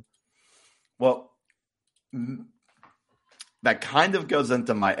him. Well, that kind of goes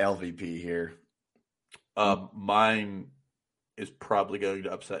into my LVP here. Mine is probably going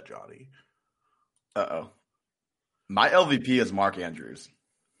to upset Johnny. Uh-oh. My LVP is Mark Andrews.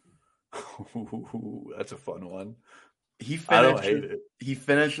 Ooh, that's a fun one. He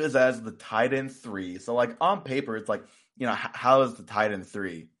finishes as the tight end 3. So, like, on paper, it's like, how is the tight end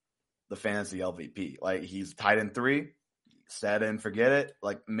 3 the fantasy LVP? Like, he's tight end 3, set and forget it.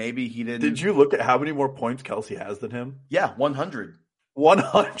 Like, maybe he didn't. Did you look at how many more points Kelce has than him? Yeah, 100.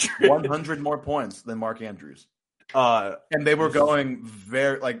 100 more points than Mark Andrews. And they were going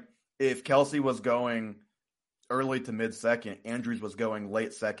if Kelce was going early to mid-second, Andrews was going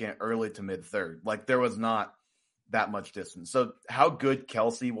late second, early to mid-third. Like, there was not that much distance. So how good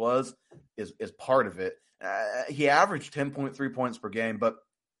Kelce was is part of it. He averaged 10.3 points per game, but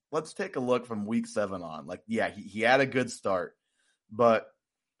let's take a look from week 7 on. Like, yeah, he had a good start, but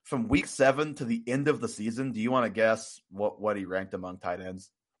from week 7 to the end of the season, do you want to guess what he ranked among tight ends?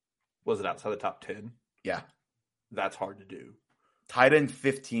 Was it outside the top 10? Yeah. That's hard to do. Tight end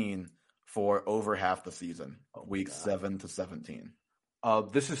 15 for over half the season, weeks 7 to 17.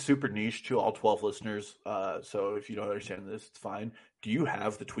 This is super niche to all 12 listeners, so if you don't understand this, it's fine. Do you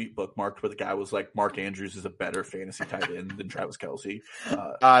have the tweet bookmarked where the guy was like, Mark Andrews is a better fantasy tight end than Travis Kelce?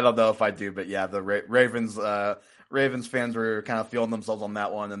 I don't know if I do, but yeah, the Ravens fans were kind of feeling themselves on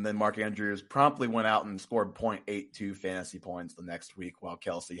that one, and then Mark Andrews promptly went out and scored 0.82 fantasy points the next week while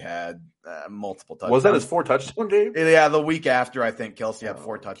Kelce had multiple touchdowns. Was that his 4-touchdown game? Yeah, the week after, I think Kelce had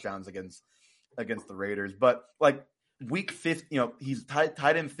 4 touchdowns against the Raiders. But, like, week 15, he's tight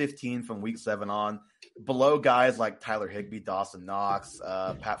end 15 from week 7 on, below guys like Tyler Higbee, Dawson Knox,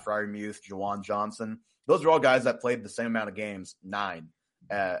 Pat Freiermuth, Juwan Johnson. Those are all guys that played the same amount of games, 9,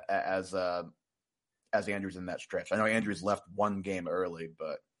 as Andrews in that stretch. I know Andrews left 1 game early,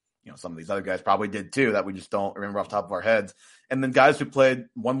 but some of these other guys probably did too that we just don't remember off the top of our heads. And then guys who played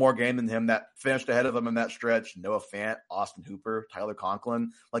 1 more game than him that finished ahead of him in that stretch: Noah Fant, Austin Hooper, Tyler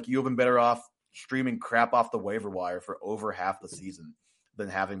Conklin. Like, you've been better off streaming crap off the waiver wire for over half the season than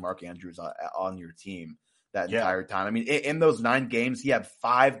having Mark Andrews on your team that entire time. I mean, in those 9 games, he had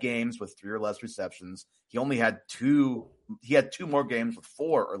 5 games with 3 or less receptions. He only had 2 more games with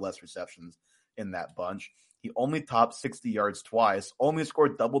 4 or less receptions in that bunch. He only topped 60 yards twice, only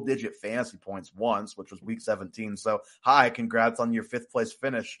scored double-digit fantasy points once, which was week 17. So, congrats on your 5th place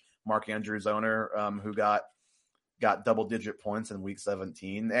finish, Mark Andrews owner, who got double-digit points in week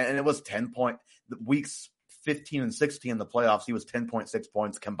 17. And it was 10 point weeks 15 and 16 in the playoffs. He was 10.6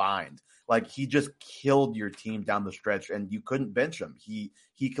 points combined. Like, he just killed your team down the stretch, and you couldn't bench him. He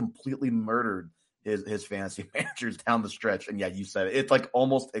completely murdered his fantasy managers down the stretch. And yeah, you said it. It's like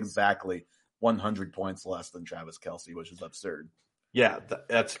almost exactly 100 points less than Travis Kelce, which is absurd. Yeah,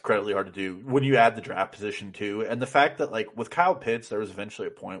 that's incredibly hard to do when you add the draft position too. And the fact that, like, with Kyle Pitts, there was eventually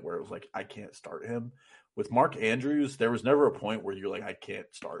a point where it was like, I can't start him. With Mark Andrews, there was never a point where you're like, I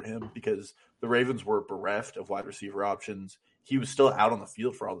can't start him, because the Ravens were bereft of wide receiver options. He was still out on the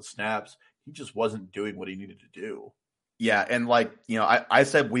field for all the snaps. He just wasn't doing what he needed to do. Yeah, and like, I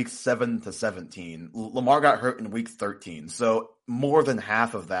said week 7 to 17. Lamar got hurt in week 13. So more than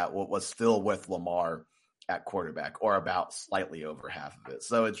half of that was still with Lamar at quarterback, or about slightly over half of it.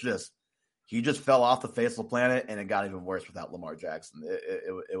 So it's just, he just fell off the face of the planet, and it got even worse without Lamar Jackson.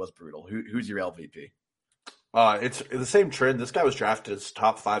 It was brutal. Who's your LVP? It's the same trend. This guy was drafted as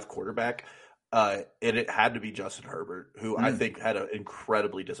top 5 quarterback, and it had to be Justin Herbert, who I think had an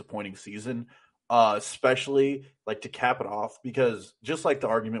incredibly disappointing season, especially like to cap it off, because just like the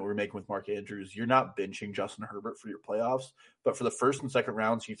argument we were making with Mark Andrews, you're not benching Justin Herbert for your playoffs, but for the first and second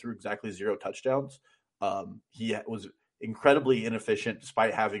rounds, he threw exactly 0 touchdowns. He was incredibly inefficient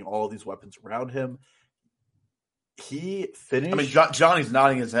despite having all of these weapons around him. He finished. I mean, Johnny's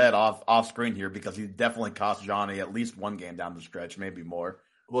nodding his head off screen here, because he definitely cost Johnny at least one game down the stretch, maybe more.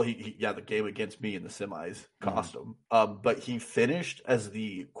 Well, the game against me in the semis cost him. But he finished as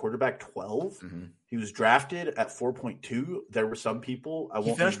the quarterback 12. Mm-hmm. He was drafted at 4.2. There were some people.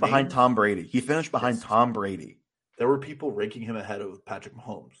 He finished behind Tom Brady. Tom Brady. There were people ranking him ahead of Patrick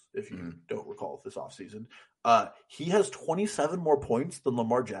Mahomes, if you don't recall, this offseason. He has 27 more points than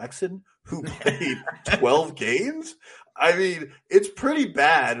Lamar Jackson, who played 12 games. I mean, it's pretty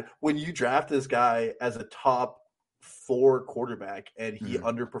bad when you draft this guy as a top 4 quarterback and he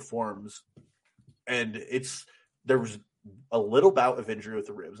underperforms. And there was a little bout of injury with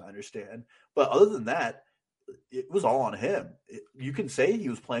the ribs, I understand. But other than that, it was all on him. You can say he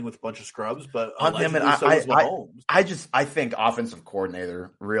was playing with a bunch of scrubs, but on him, and I think the offensive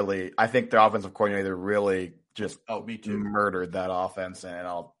coordinator really just me too. murdered that offense, and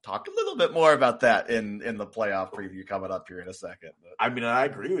I'll talk a little bit more about that in the playoff preview coming up here in a second. But. I mean, I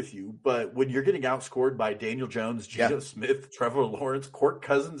agree with you, but when you're getting outscored by Daniel Jones, Geno Smith, Trevor Lawrence, Kirk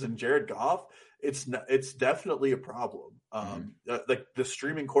Cousins, and Jared Goff, it's definitely a problem. Like, the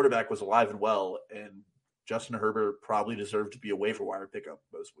streaming quarterback was alive and well, and Justin Herbert probably deserved to be a waiver wire pickup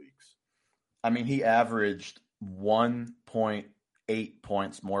most weeks. I mean, he averaged 1.8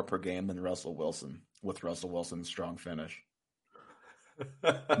 points more per game than Russell Wilson, with Russell Wilson's strong finish.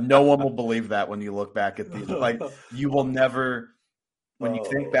 No one will believe that when you look back at these. Like, you will never, when you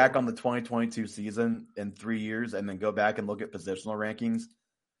think back on the 2022 season in 3 years and then go back and look at positional rankings,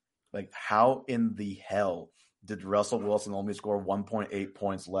 like, how in the hell did Russell Wilson only score 1.8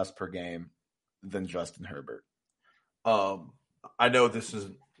 points less per game than Justin Herbert? I know this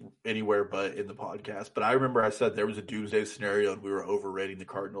isn't anywhere but in the podcast, but I remember I said there was a doomsday scenario and we were overrating the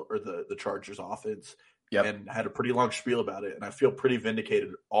Cardinal or the Chargers offense, and had a pretty long spiel about it. And I feel pretty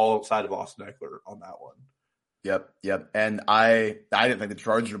vindicated all outside of Austin Eckler on that one. Yep. And I didn't think the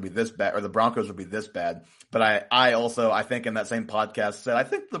Chargers would be this bad, or the Broncos would be this bad. But I also think in that same podcast said, I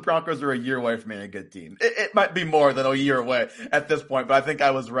think the Broncos are a year away from being a good team. It might be more than a year away at this point, but I think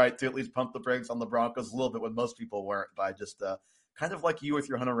I was right to at least pump the brakes on the Broncos a little bit when most people weren't, by just kind of like you with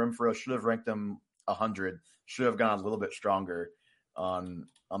your Hunter Renfrow. Should have ranked them 100. Should have gone a little bit stronger on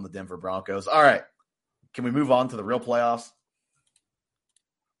the Denver Broncos. All right. Can we move on to the real playoffs?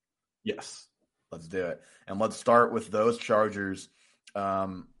 Yes. Let's do it. And let's start with those Chargers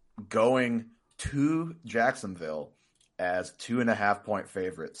going to Jacksonville as 2.5-point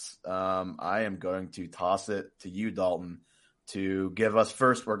favorites. I am going to toss it to you, Dalton, to give us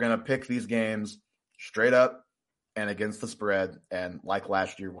first. We're going to pick these games straight up and against the spread. And like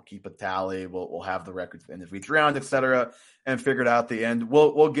last year, we'll keep a tally. We'll have the records at the end of each round, et cetera, and figure it out at the end.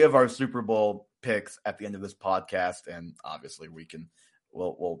 We'll give our Super Bowl picks at the end of this podcast. And obviously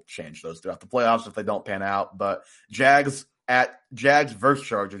we'll change those throughout the playoffs if they don't pan out. But Jags versus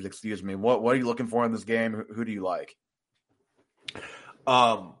Chargers, excuse me. What are you looking for in this game? Who do you like?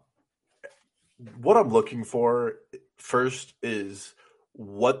 What I'm looking for first is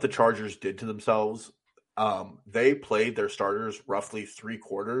what the Chargers did to themselves. They played their starters roughly 3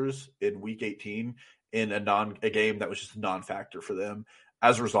 quarters in Week 18 in a game that was just a non-factor for them.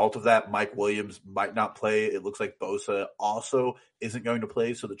 As a result of that, Mike Williams might not play. It looks like Bosa also isn't going to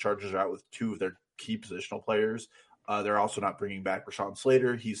play, so the Chargers are out with 2 of their key positional players. They're also not bringing back Rashawn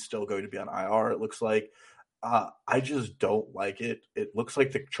Slater. He's still going to be on IR, it looks like. I just don't like it. It looks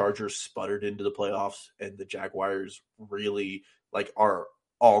like the Chargers sputtered into the playoffs, and the Jaguars really are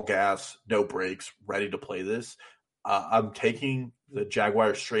all gas, no brakes, ready to play this. I'm taking the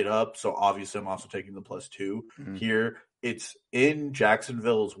Jaguars straight up, so obviously I'm also taking the +2 here. It's in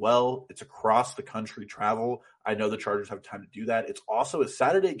Jacksonville as well. It's across the country travel. I know the Chargers have time to do that. It's also a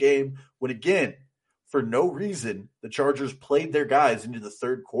Saturday game when, again, for no reason, the Chargers played their guys into the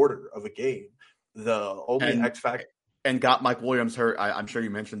third quarter of a game. The only X factor and got Mike Williams hurt. I'm sure you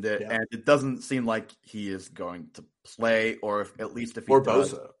mentioned it, and it doesn't seem like he is going to play, or at least if he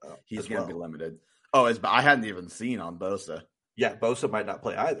does, Bosa, he's going to be limited. Oh, I hadn't even seen on Bosa. Yeah, Bosa might not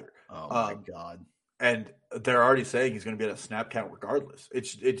play either. Oh my God! And they're already saying he's going to be at a snap count regardless.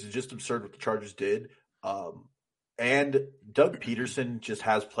 It's just absurd what the Chargers did. And Doug Peterson just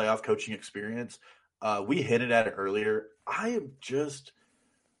has playoff coaching experience. We hinted at it earlier. I'm just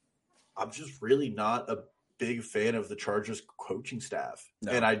really not a big fan of the Chargers coaching staff.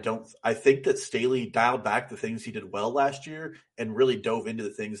 No. And I think that Staley dialed back the things he did well last year and really dove into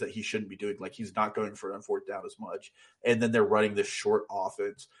the things that he shouldn't be doing. Like, he's not going for it on fourth down as much. And then they're running this short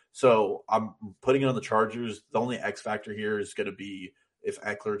offense. So I'm putting it on the Chargers. The only X factor here is going to be if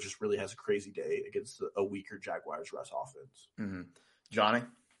Eckler just really has a crazy day against a weaker Jaguars rest offense. Mm-hmm. Johnny?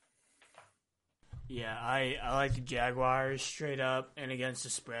 Yeah, I like the Jaguars straight up and against the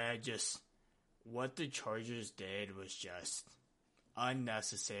spread. Just what the Chargers did was just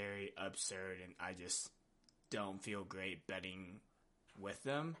unnecessary, absurd, and I just don't feel great betting with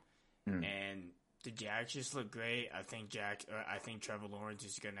them. And the Jags just look great. I think Trevor Lawrence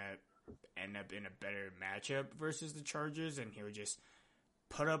is gonna end up in a better matchup versus the Chargers, and he'll just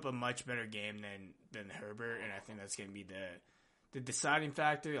put up a much better game than Herbert, and I think that's gonna be the deciding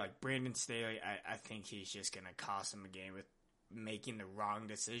factor. Like Brandon Staley, I think he's just gonna cost him a game with making the wrong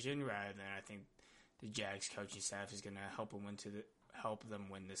decision, rather than I think the Jags coaching staff is gonna help them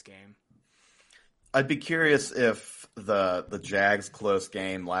win this game. I'd be curious if the Jags close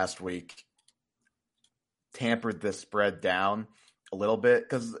game last week tampered this spread down a little bit,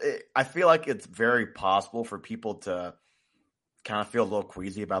 because I feel like it's very possible for people to kind of feel a little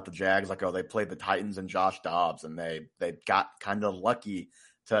queasy about the Jags. Like, oh, they played the Titans and Josh Dobbs, and they got kind of lucky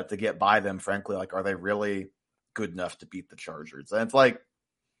to get by them, frankly. Like, are they really good enough to beat the Chargers? And it's like,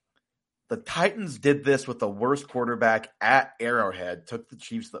 the Titans did this with the worst quarterback at Arrowhead, took the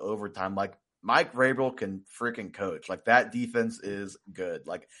Chiefs to overtime. Like, Mike Vrabel can freaking coach. Like, that defense is good.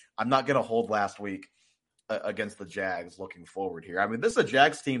 Like, I'm not going to hold last week against the Jags looking forward here. I mean, this is a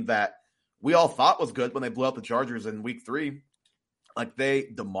Jags team that we all thought was good when they blew out the Chargers in week 3. Like, they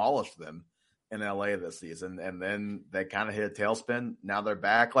demolished them in LA this season, and then they kind of hit a tailspin. Now they're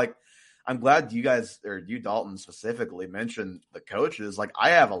back. Like, I'm glad you guys, or you, Dalton, specifically mentioned the coaches. Like,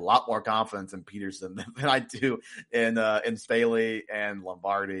 I have a lot more confidence in Peterson than I do in Staley and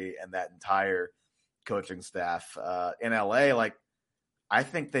Lombardi and that entire coaching staff in LA. Like, I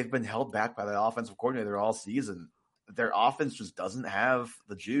think they've been held back by the offensive coordinator all season. Their offense just doesn't have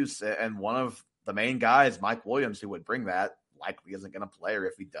the juice, and one of the main guys, Mike Williams, who would bring that, likely isn't going to play, or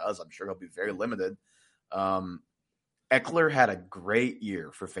if he does, I'm sure he'll be very limited. Eckler had a great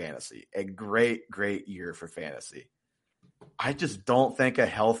year for fantasy, a great year for fantasy. I just don't think a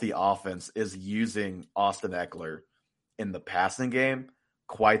healthy offense is using Austin Eckler in the passing game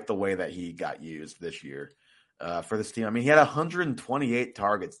quite the way that he got used this year for this team. I mean, he had 128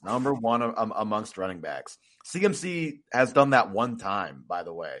 targets, number one amongst running backs. CMC has done that one time, by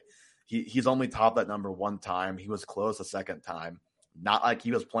the way. He's only topped that number one time. He was close a second time. Not like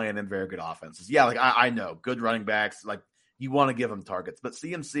he was playing in very good offenses. Yeah, like I know, good running backs, like you want to give him targets. But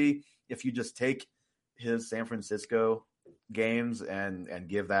CMC, if you just take his San Francisco games and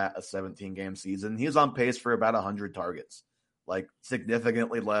give that a 17-game season, he's on pace for about 100 targets, like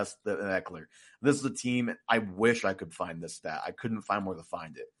significantly less than Eckler. This is a team, I wish I could find this stat. I couldn't find where to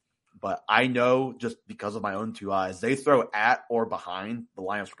find it. But I know, just because of my own two eyes, they throw at or behind the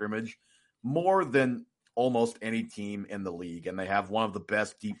line of scrimmage more than almost any team in the league. And they have one of the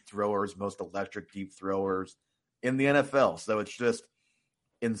best deep throwers, most electric deep throwers in the NFL. So it's just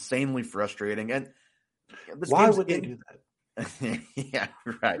insanely frustrating. And why would they do that? Yeah,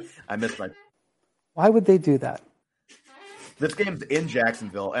 right. I missed my. Why would they do that? This game's in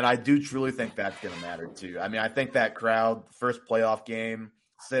Jacksonville, and I do truly think that's going to matter too. I mean, I think that crowd, first playoff game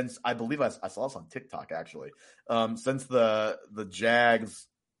since, I believe I saw this on TikTok actually, since the Jags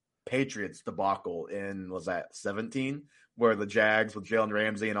Patriots debacle in, was that 17, where the Jags with Jalen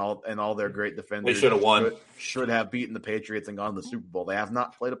Ramsey and all their great defenders, they should have won, should have beaten the Patriots and gone to the Super Bowl. They have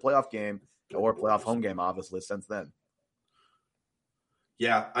not played a playoff game or a playoff home game, obviously, since then.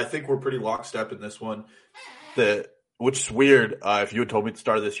 Yeah, I think we're pretty lockstep in this one. Which is weird. If you had told me at the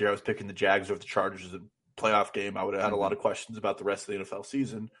start of this year I was picking the Jags over the Chargers as a playoff game, I would have had a lot of questions about the rest of the NFL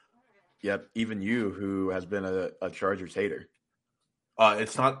season. Yep, even you, who has been a Chargers hater.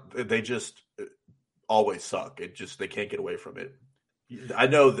 It's not. They just always suck. They can't get away from it. I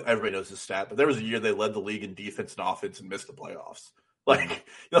know that everybody knows this stat, but there was a year they led the league in defense and offense and missed the playoffs. Like,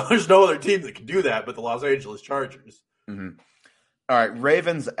 there's no other team that can do that but the Los Angeles Chargers. Mm-hmm. All right,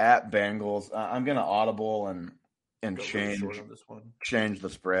 Ravens at Bengals. I'm going to audible and change the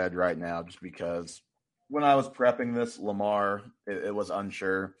spread right now just because when I was prepping this, Lamar, it was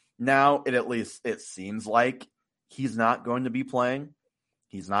unsure. Now it seems like he's not going to be playing.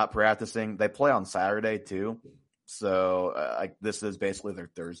 He's not practicing. They play on Saturday too. So this is basically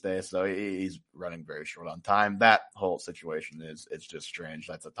their Thursday. So he's running very short on time. That whole situation it's just strange.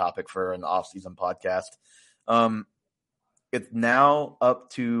 That's a topic for an off-season podcast. It's now up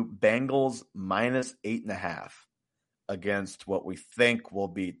to Bengals minus 8.5 against what we think will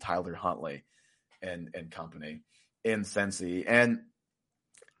be Tyler Huntley and company in Cincy. And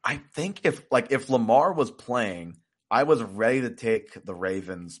I think if Lamar was playing, I was ready to take the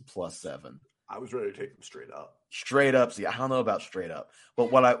Ravens +7. I was ready to take them straight up. Straight up. See, I don't know about straight up.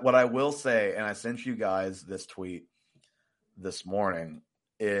 But what I will say, and I sent you guys this tweet this morning,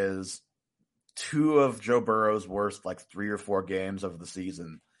 is 2 of Joe Burrow's worst 3 or 4 games of the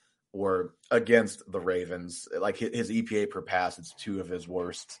season were against the Ravens. Like his EPA per pass, it's 2 of his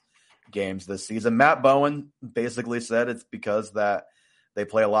worst games this season. Matt Bowen basically said it's because that they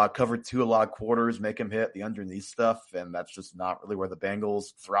play a lot of cover 2, a lot of quarters, make him hit the underneath stuff, and that's just not really where the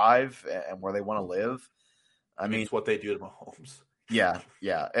Bengals thrive and where they want to live. I mean, it's what they do to Mahomes. Yeah.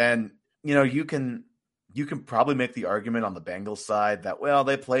 And, you can probably make the argument on the Bengals side that, well,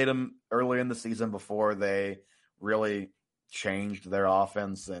 they played him early in the season before they really changed their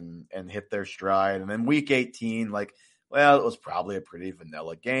offense and hit their stride. And then week 18, it was probably a pretty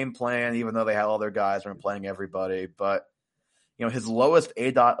vanilla game plan, even though they had all their guys and were playing everybody. But, his lowest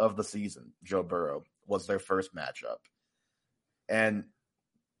ADOT of the season, Joe Burrow, was their first matchup. And,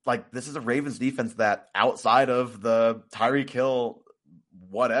 this is a Ravens defense that outside of the Tyreek Hill,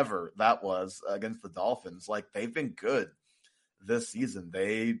 whatever that was against the Dolphins, they've been good this season.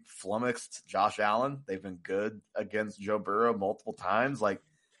 They flummoxed Josh Allen. They've been good against Joe Burrow multiple times.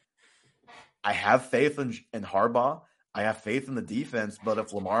 I have faith in Harbaugh. I have faith in the defense, but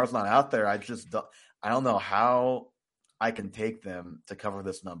if Lamar's not out there, I don't know how I can take them to cover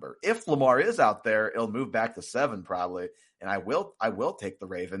this number. If Lamar is out there, it'll move back to 7 probably, and I will take the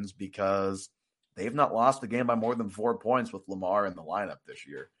Ravens because they've not lost a game by more than 4 points with Lamar in the lineup this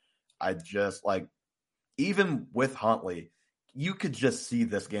year. I just even with Huntley, you could just see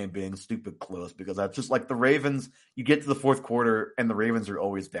this game being stupid close because that's just the Ravens. You get to the fourth quarter and the Ravens are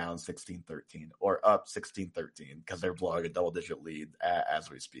always down 16-13 or up 16-13 because they're blowing a double-digit lead as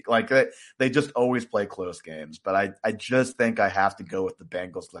we speak. They just always play close games. But I just think I have to go with the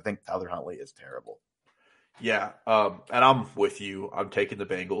Bengals because I think Tyler Huntley is terrible. Yeah, and I'm with you. I'm taking the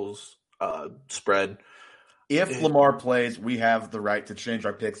Bengals spread. If Lamar plays, we have the right to change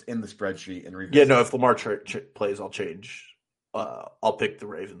our picks in the spreadsheet and revisit. Yeah, no, if Lamar plays, I'll change. I'll pick the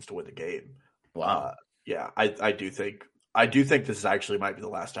Ravens to win the game. Wow. Yeah, I do think this actually might be the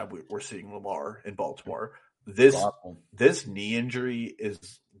last time we're seeing Lamar in Baltimore. This knee injury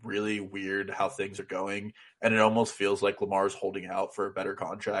is really weird how things are going, and it almost feels like Lamar's holding out for a better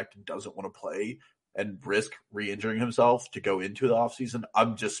contract and doesn't want to play and risk re-injuring himself to go into the offseason.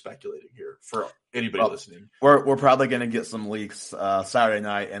 I'm just speculating here for anybody listening. We're probably going to get some leaks Saturday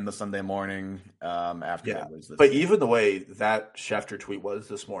night and the Sunday morning after. Yeah, but even the way that Schefter tweet was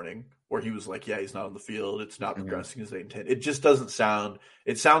this morning, where he was like, yeah, he's not on the field, it's not progressing as they intend. It just doesn't sound –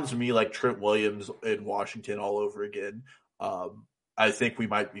 it sounds to me like Trent Williams in Washington all over again. I think we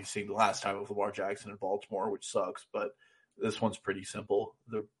might be seeing the last time of Lamar Jackson in Baltimore, which sucks, but this one's pretty simple.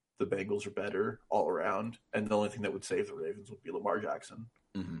 The Bengals are better all around, and the only thing that would save the Ravens would be Lamar Jackson.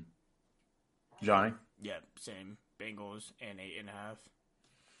 Mm-hmm. Johnny? Yeah, same. Bengals and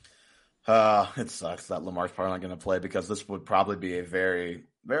 8.5. It sucks that Lamar's probably not going to play because this would probably be a very,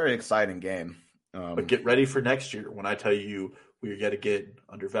 very exciting game. But get ready for next year when I tell you we're yet again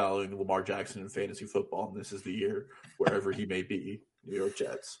undervaluing Lamar Jackson in fantasy football, and this is the year wherever he may be. New York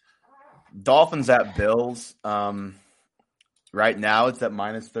Jets. Dolphins at Bills. Right now, it's at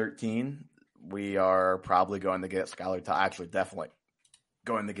 -13. We are probably going to get Skylar. Actually, definitely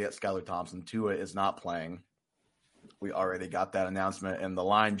going to get Skylar Thompson. Tua is not playing. We already got that announcement, and the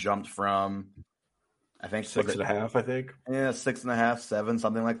line jumped from I think 6.5, I think. Yeah, 6.5, 7,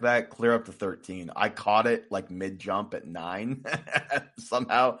 something like that. Clear up to 13. I caught it like mid jump at 9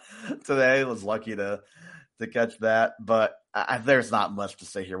 somehow today. Was lucky to catch that, but there's not much to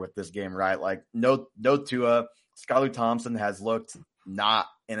say here with this game, right? Like no Tua. Skylar Thompson has looked not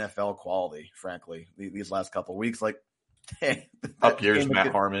NFL quality, frankly, these last couple of weeks. Like up yours,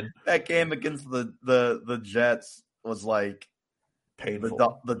 Matt Harmon. That game against the Jets was like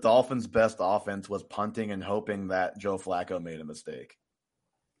painful. The Dolphins' best offense was punting and hoping that Joe Flacco made a mistake.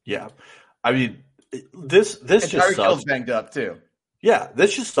 Yeah, I mean this just Tyreek sucks. Hill's banged up too. Yeah,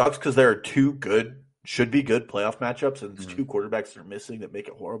 this just sucks because there are two should be good playoff matchups, and there's two quarterbacks that are missing that make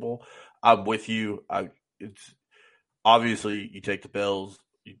it horrible. I'm with you. It's obviously you take the Bills.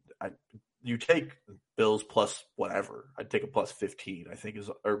 You take Bills plus whatever. I'd take a plus 15. I think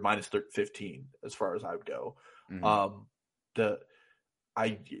or minus 15 as far as I would go.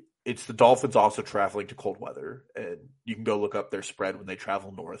 It's the Dolphins also traveling to cold weather, and you can go look up their spread when they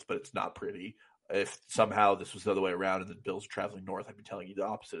travel north, but it's not pretty. If somehow this was the other way around and the Bills are traveling north, I'd be telling you the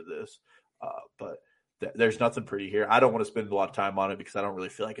opposite of this. But there's nothing pretty here. I don't want to spend a lot of time on it because I don't really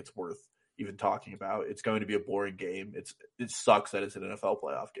feel like it's worth even talking about. It's going to be a boring game. It sucks that it's an NFL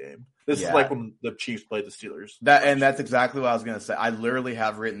playoff game. This is like when the Chiefs played the Steelers. That's exactly what I was going to say. I literally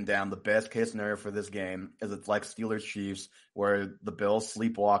have written down the best case scenario for this game is it's like Steelers Chiefs, where the Bills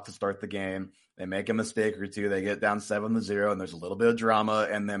sleepwalk to start the game. They make a mistake or two. They get down 7-0, and there's a little bit of drama,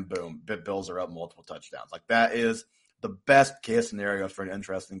 and then boom, Bills are up multiple touchdowns. Like that is the best case scenario for an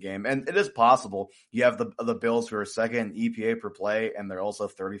interesting game. And it is possible. You have the Bills who are second in EPA per play, and they're also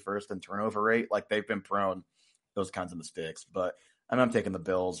 31st in turnover rate. Like they've been prone those kinds of mistakes. But I'm taking the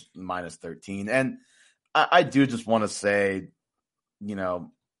Bills minus 13. And I do just want to say,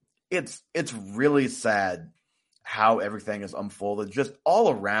 it's really sad how everything is unfolded just all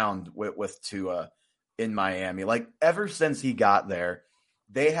around with Tua in Miami. Like ever since he got there,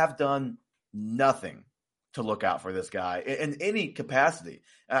 they have done nothing to look out for this guy in any capacity.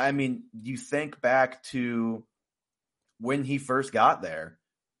 I mean, you think back to when he first got there,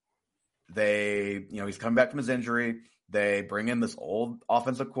 he's coming back from his injury. They bring in this old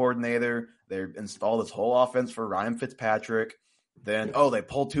offensive coordinator. They install this whole offense for Ryan Fitzpatrick. Then, they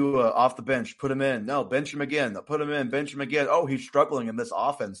pull Tua off the bench, put him in. No, bench him again. Put him in, bench him again. Oh, he's struggling in this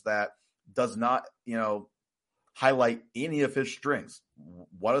offense that does not, highlight any of his strengths.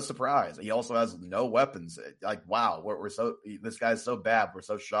 What a surprise. He also has no weapons. Like, wow, this guy's so bad. We're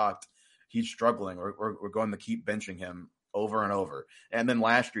so shocked. He's struggling. We're going to keep benching him over and over. And then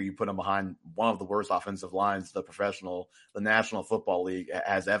last year you put him behind one of the worst offensive lines the National Football League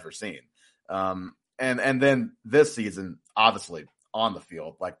has ever seen. And then this season, obviously on the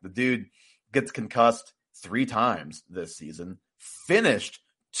field, like the dude gets concussed 3 times this season, finished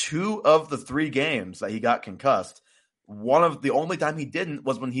 2 of the 3 games that he got concussed. The only time he didn't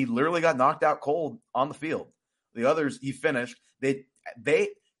was when he literally got knocked out cold on the field. The others he finished. They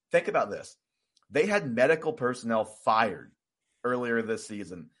think about this. They had medical personnel fired earlier this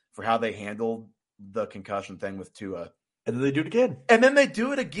season for how they handled the concussion thing with Tua. And then they do it again. And then they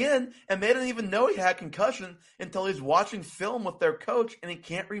do it again, and they didn't even know he had concussion until he's watching film with their coach, and he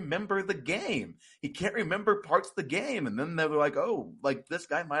can't remember the game. He can't remember parts of the game. And then they were like, this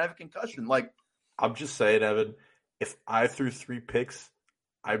guy might have a concussion. Like, I'm just saying, Evan, if I threw 3 picks,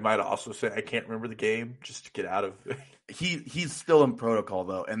 I might also say I can't remember the game just to get out of it. He's still in protocol,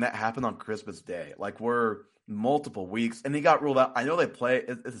 though, and that happened on Christmas Day. Like, we're multiple weeks, and he got ruled out. I know they play.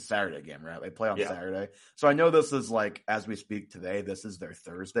 It's a Saturday game, right? They play on Saturday, so I know this is like as we speak today. This is their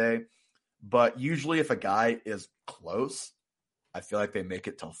Thursday, but usually if a guy is close, I feel like they make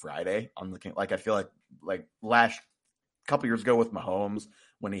it till Friday. I feel like last couple years ago with Mahomes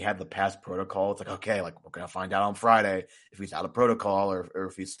when he had the pass protocol. It's like okay, like we're gonna find out on Friday if he's out of protocol or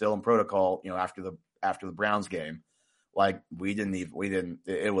if he's still in protocol. After the Browns game. Like we didn't.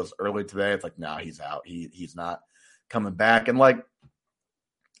 It was early today. It's like, no, he's out. He's not coming back. And like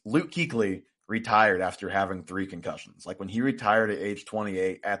Luke Kuechly retired after having 3 concussions. Like when he retired at age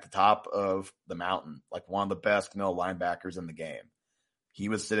 28 at the top of the mountain, like one of the best linebackers in the game, he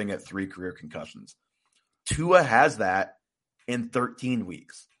was sitting at 3 career concussions. Tua has that in 13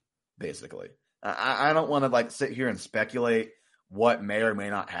 weeks, basically. I don't want to sit here and speculate what may or may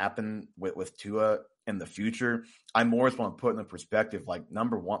not happen with Tua in the future. I more just want to put in the perspective,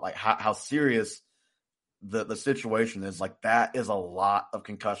 number one, how serious the situation is. That is a lot of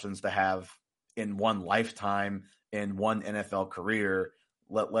concussions to have in one lifetime, in one NFL career,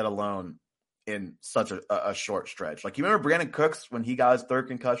 let alone in such a short stretch. You remember Brandon Cooks when he got his 3rd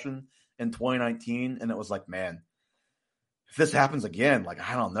concussion in 2019, and it was like, man, if this happens again, like,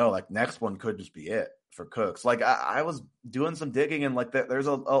 I don't know, like next one could just be it for Cooks. Like I was doing some digging and like there's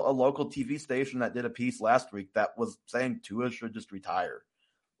a local TV station that did a piece last week that was saying Tua should just retire.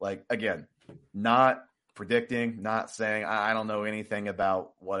 Like, again, not predicting, not saying, I don't know anything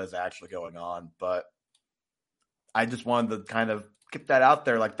about what is actually going on, but I just wanted to kind of get that out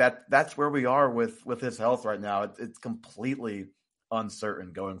there. Like that's where we are with his health right now. It's completely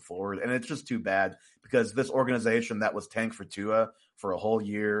uncertain going forward. And it's just too bad because this organization that was tanked for Tua for a whole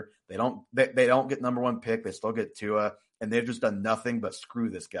year, they don't get number one pick. They still get Tua, and they've just done nothing but screw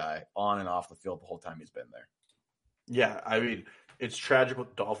this guy on and off the field the whole time he's been there. Yeah, I mean, it's tragic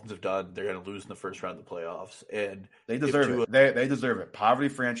what the Dolphins have done. They're going to lose in the first round of the playoffs, and they deserve it. They deserve it. Poverty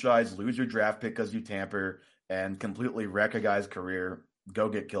franchise, lose your draft pick because you tamper, and completely wreck a guy's career. Go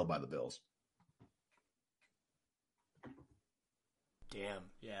get killed by the Bills. Damn.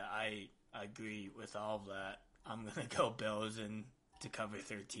 Yeah, I agree with all of that. I'm going to go Bills and to cover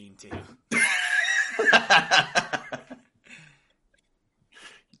 13 too.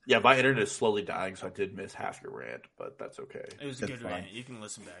 Yeah, my internet is slowly dying, so I did miss half your rant, but that's okay. It was a good rant. You can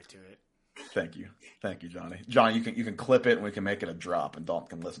listen back to it. Thank you, Johnny. John, you can clip it and we can make it a drop, and Dalton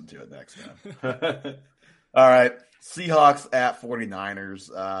can listen to it next time. All right, Seahawks at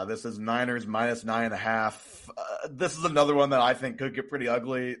 49ers. This is Niners minus 9.5. This is another one that I think could get pretty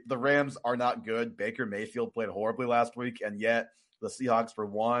ugly. The Rams are not good. Baker Mayfield played horribly last week, and yet the Seahawks were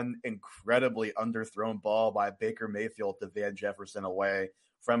one incredibly underthrown ball by Baker Mayfield to Van Jefferson away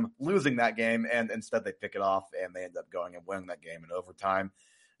from losing that game, and instead they pick it off, and they end up going and winning that game in overtime.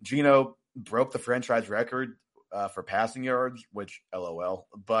 Geno broke the franchise record for passing yards, which LOL,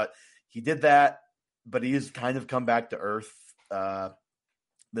 but he did that, but he's kind of come back to earth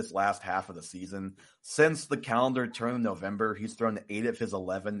this last half of the season. Since the calendar turned in November, he's thrown 8 of his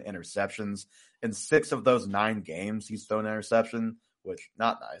 11 interceptions. In 6 of those 9 games, he's thrown an interception, which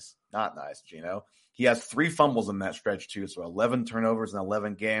not nice, Geno. He has 3 fumbles in that stretch too, so 11 turnovers in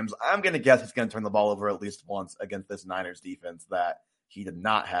 11 games. I'm going to guess he's going to turn the ball over at least once against this Niners defense that he did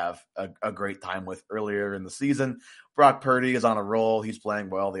not have a great time with earlier in the season. Brock Purdy is on a roll. He's playing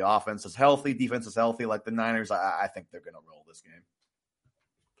well. The offense is healthy. Defense is healthy. Like the Niners, I think they're going to roll this game.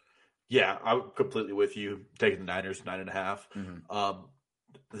 Yeah, I'm completely with you. Taking the Niners 9.5. Mm-hmm.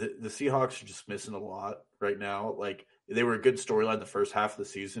 The Seahawks are just missing a lot right now. Like, they were a good storyline the first half of the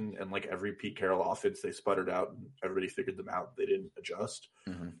season, and like every Pete Carroll offense, they sputtered out and everybody figured them out. They didn't adjust.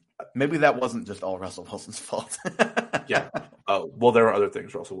 Mm-hmm. Maybe that wasn't just all Russell Wilson's fault. Yeah. Well, there were other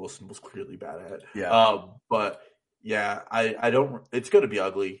things Russell Wilson was clearly bad at. Yeah. But yeah, I don't, it's going to be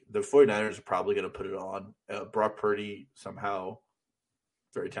ugly. The 49ers are probably going to put it on. Brock Purdy, somehow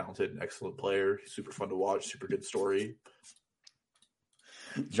very talented and excellent player. Super fun to watch. Super good story.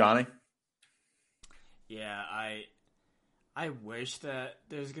 Johnny? Yeah, I wish that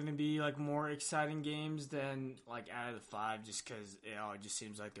there's going to be like more exciting games than like out of the 5, just because it just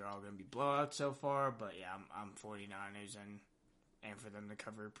seems like they're all going to be blowouts so far. But yeah, I'm 49ers and for them to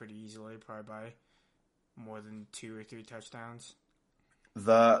cover pretty easily, probably by more than 2 or 3 touchdowns.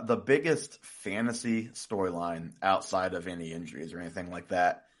 The biggest fantasy storyline outside of any injuries or anything like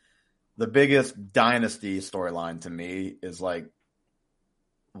that, the biggest dynasty storyline to me is like,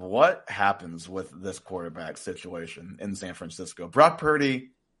 what happens with this quarterback situation in San Francisco? Brock Purdy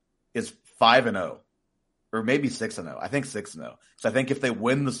is 5-0, or maybe 6-0. I think 6-0. So I think if they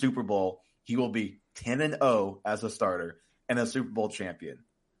win the Super Bowl, he will be 10-0 as a starter and a Super Bowl champion.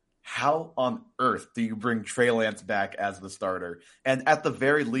 How on earth do you bring Trey Lance back as the starter? And at the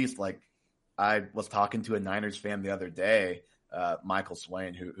very least, like, I was talking to a Niners fan the other day, Michael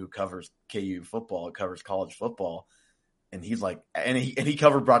Swain, who covers KU football, covers college football. And he's like, and he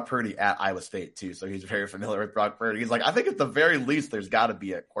covered Brock Purdy at Iowa State too, so he's very familiar with Brock Purdy. He's like, I think at the very least, there's got to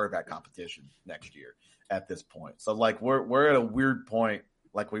be a quarterback competition next year at this point. So like, we're at a weird point,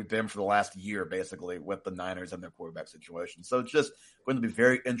 like we've been for the last year, basically, with the Niners and their quarterback situation. So it's just going to be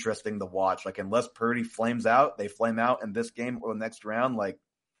very interesting to watch. Like, unless Purdy flames out, they flame out in this game or the next round, like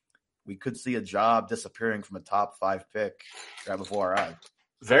we could see a job disappearing from a top 5 pick right before our eyes.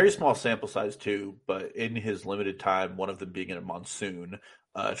 Very small sample size too, but in his limited time, one of them being in a monsoon,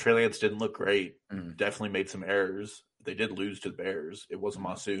 Trey Lance didn't look great. Definitely made some errors. They did lose to the Bears. It was a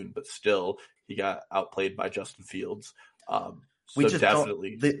monsoon, but still, he got outplayed by Justin Fields. We just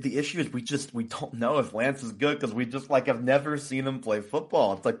definitely the issue is we don't know if Lance is good because we just like have never seen him play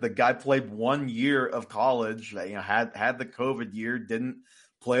football. It's like the guy played 1 year of college, had the COVID year, didn't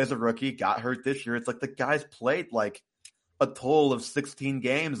play as a rookie, got hurt this year. It's like the guy's played like a total of 16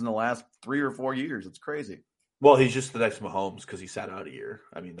 games in the last 3 or 4 years. It's crazy. Well, he's just the next Mahomes because he sat out a year.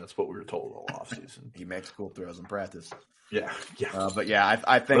 I mean, that's what we were told all offseason. He makes cool throws in practice. Yeah. But yeah,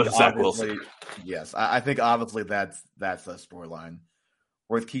 I think Zach obviously, Wilson. yes, I think obviously that's a storyline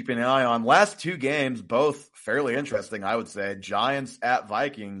worth keeping an eye on. Last two games, both fairly interesting, I would say. Giants at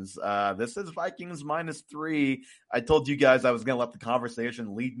Vikings. This is Vikings -3. I told you guys I was going to let the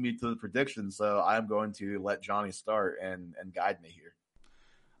conversation lead me to the prediction, so I'm going to let Johnny start and guide me here.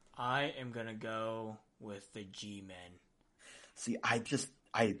 I am going to go with the G-Men. See, I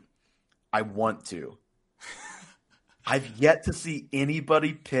want to. I've yet to see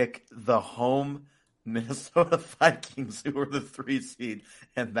anybody pick the home Minnesota Vikings, who are the 3 seed,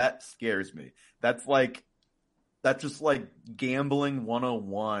 and that scares me. That's just like gambling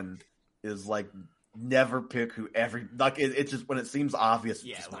 101 is like never pick who it's just when it seems obvious,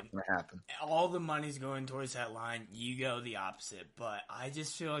 it's just not going to happen. All the money's going towards that line. You go the opposite, but I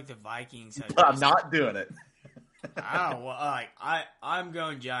just feel like the Vikings have. But I'm not doing it. I'm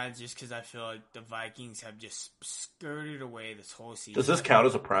going Giants just because I feel like the Vikings have just skirted away this whole season. Does this count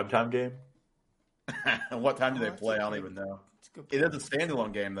as a primetime game? What time do they play? I don't even know. It is a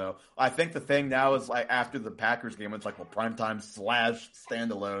standalone game, though. I think the thing now is like after the Packers game, it's like primetime /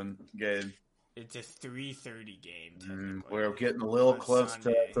 standalone game. It's a 3:30 game. We're getting a little close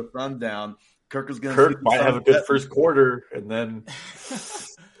to sundown. Kirk might have a good first quarter, and then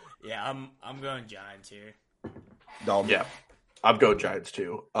yeah, I'm going Giants here. Dalton. Yeah, I'm going Giants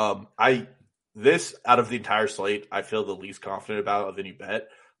too. This out of the entire slate, I feel the least confident about of any bet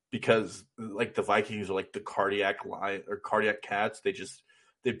because like the Vikings are like the cardiac lion or cardiac cats.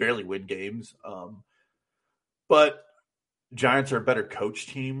 They barely win games. But Giants are a better coach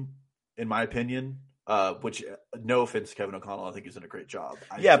team in my opinion. Which no offense to Kevin O'Connell, I think he's done a great job.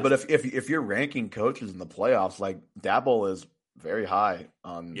 But if you're ranking coaches in the playoffs, like Dabble is very high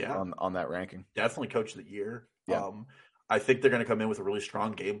on that ranking. Definitely coach of the year. Yeah. I think they're going to come in with a really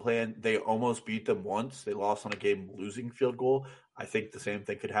strong game plan. They almost beat them once. They lost on a game-losing field goal. I think the same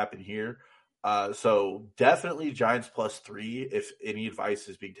thing could happen here. So definitely Giants +3 if any advice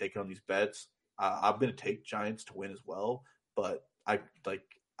is being taken on these bets. I'm going to take Giants to win as well, but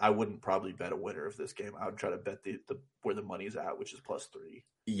I wouldn't probably bet a winner of this game. I would try to bet the where the money's at, which is +3.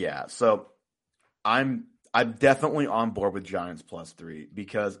 Yeah, so I'm definitely on board with Giants +3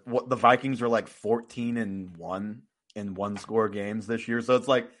 because the Vikings are like 14-1 in one-score games this year. So it's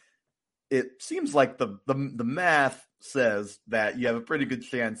like it seems like the math says that you have a pretty good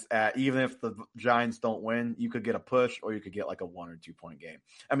chance at even if the Giants don't win, you could get a push or you could get like a 1 or 2 point game.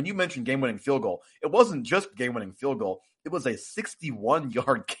 I mean, you mentioned game-winning field goal. It wasn't just game-winning field goal. It was a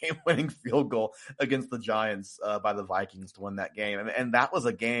 61-yard game-winning field goal against the Giants by the Vikings to win that game. And that was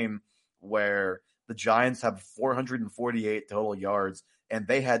a game where the Giants have 448 total yards, and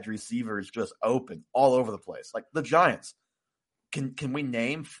they had receivers just open all over the place. Like the Giants, can we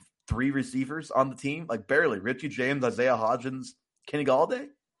name 3 receivers on the team? Like barely. Richie James, Isaiah Hodgins, Kenny Galladay.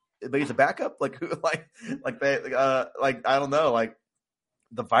 But he's a backup. Like who? Like I don't know. Like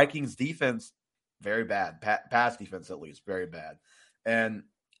the Vikings defense, very bad. Pass defense, at least, very bad. And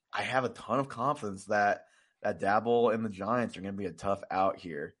I have a ton of confidence that Dabble and the Giants are going to be a tough out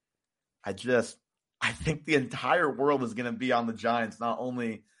here. I think the entire world is going to be on the Giants, not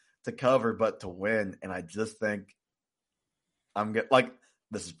only to cover but to win. And I just think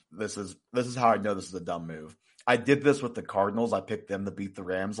this is how I know this is a dumb move. I did this with the Cardinals. I picked them to beat the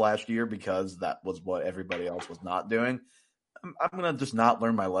Rams last year because that was what everybody else was not doing. I'm going to just not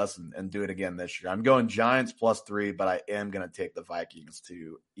learn my lesson and do it again this year. I'm going Giants +3, but I am going to take the Vikings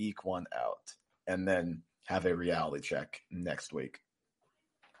to eke one out and then have a reality check next week.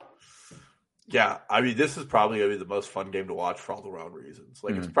 Yeah, I mean, this is probably going to be the most fun game to watch for all the wrong reasons.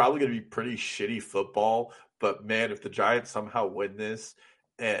 Like, It's probably going to be pretty shitty football, but man, if the Giants somehow win this,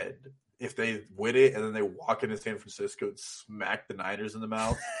 and if they win it and then they walk into San Francisco and smack the Niners in the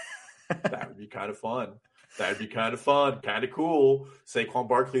mouth, that would be kind of fun. That'd be kind of fun, kind of cool. Saquon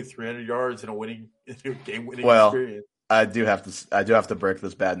Barkley 300 yards in a game-winning experience. I do have to break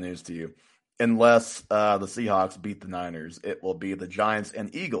this bad news to you. Unless the Seahawks beat the Niners, it will be the Giants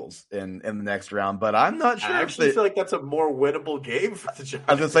and Eagles in the next round. But I'm not sure. I actually feel like that's a more winnable game for the Giants.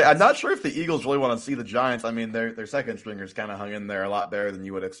 I was going to say, I'm not sure if the Eagles really want to see the Giants. I mean, their second stringers kind of hung in there a lot better than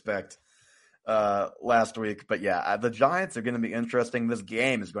you would expect last week. But yeah, the Giants are going to be interesting. This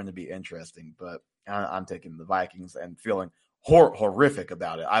game is going to be interesting. But I'm taking the Vikings and feeling horrific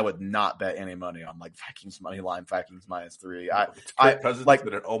about it. I would not bet any money on like Vikings money line, Vikings -3. Because it's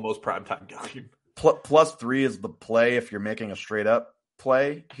been an almost primetime game. +3 is the play if you're making a straight up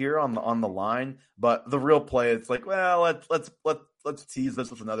play here on the line. But the real play, it's like, well, let's let's tease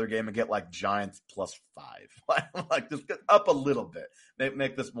this with another game and get like Giants +5. Like just get up a little bit.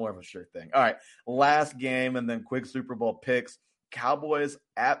 Make this more of a sure thing. All right, last game and then quick Super Bowl picks. Cowboys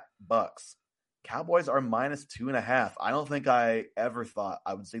at Bucks. Cowboys are -2.5. I don't think I ever thought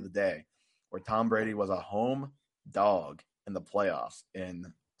I would see the day where Tom Brady was a home dog in the playoffs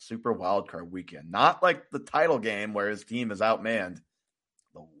in Super Wildcard Weekend. Not like the title game where his team is outmanned.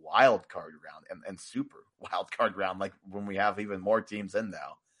 The wild card round and Super Wild Card round, like when we have even more teams in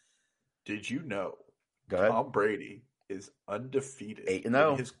now. Did you know Go ahead. Tom Brady is undefeated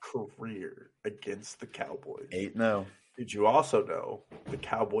 8-0 in his career against the Cowboys? 8-0. Did you also know the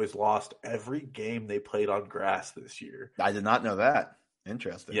Cowboys lost every game they played on grass this year? I did not know that.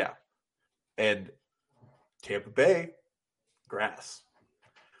 Interesting. Yeah. And Tampa Bay, grass.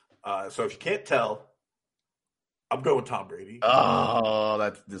 So if you can't tell, I'm going Tom Brady. Oh,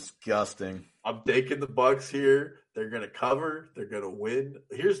 that's disgusting. I'm taking the Bucks here. They're going to cover. They're going to win.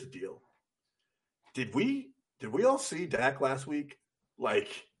 Here's the deal. Did we all see Dak last week? Like,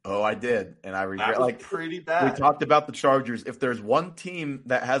 oh, I did, and I regret. That was like pretty bad. We talked about the Chargers. If there's one team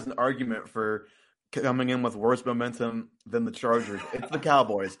that has an argument for coming in with worse momentum than the Chargers, it's the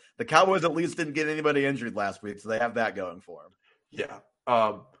Cowboys. The Cowboys at least didn't get anybody injured last week, so they have that going for them.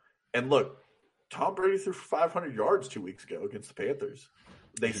 Yeah. And look, Tom Brady threw for 500 yards 2 weeks ago against the Panthers.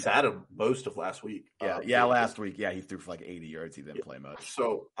 They sat him most of last week. Last week. Yeah, he threw for like 80 yards. He didn't play much.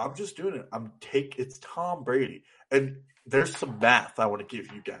 So I'm just doing it. It's Tom Brady. And there's some math I want to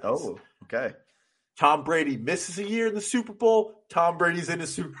give you guys. Oh, okay. Tom Brady misses a year in the Super Bowl. Tom Brady's in the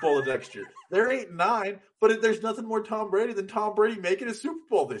Super Bowl the next year. They're 8-9, but there's nothing more Tom Brady than Tom Brady making a Super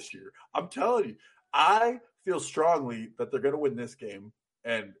Bowl this year. I'm telling you. I feel strongly that they're going to win this game.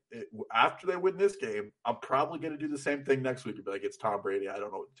 And after they win this game, I'm probably going to do the same thing next week and be like, it's Tom Brady. I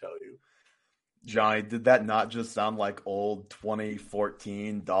don't know what to tell you. Johnny, did that not just sound like old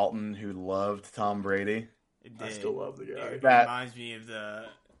 2014 Dalton who loved Tom Brady? It did. I still love the guy. It reminds me of the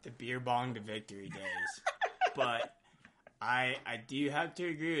beer bong to victory days. But I do have to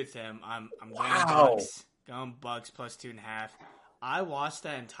agree with him. I'm going Bucks. Going Bucks +2.5. I watched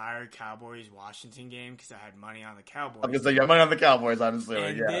that entire Cowboys-Washington game because I had money on the Cowboys. Okay, so you have money on the Cowboys, obviously.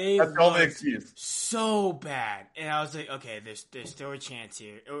 And yeah, that's the only excuse. So bad. And I was like, okay, there's still a chance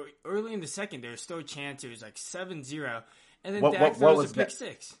here. Early in the second, there's still a chance. It was like 7-0. And then Dak throws a pick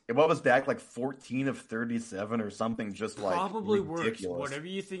six. What was Dak, like 14 of 37 or something, just like probably ridiculous. Worse. Whatever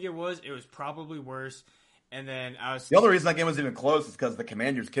you think it was probably worse. And then the only reason that game was even close is because the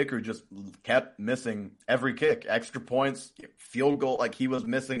Commanders kicker just kept missing every kick. Extra points, field goal, like he was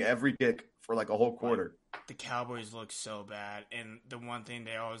missing every kick for like a whole quarter. The Cowboys look so bad, and the one thing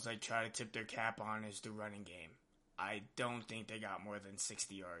they always like try to tip their cap on is the running game. I don't think they got more than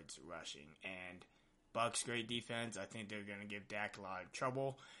 60 yards rushing. And Bucks great defense. I think they're gonna give Dak a lot of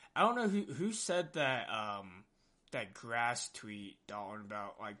trouble. I don't know who said that that grass tweet, Dalton,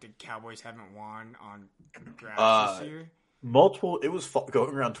 about like the Cowboys haven't won on grass this year. It was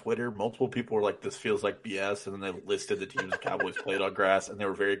going around Twitter. Multiple people were like, "This feels like BS," and then they listed the teams the Cowboys played on grass, and they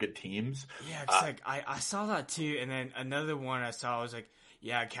were very good teams. Yeah, it's like I saw that too, and then another one I saw was like,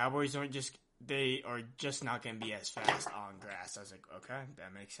 "Yeah, Cowboys are just not going to be as fast on grass." I was like, "Okay,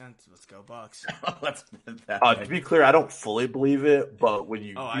 that makes sense. Let's go Bucks." To be clear, I don't fully believe it, but when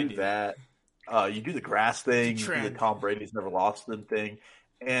you do that. You do the grass thing, you do the Tom Brady's never lost them thing,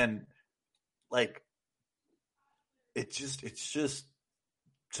 and like it's just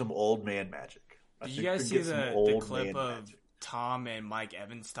some old man magic. Did you guys see the clip of Tom and Mike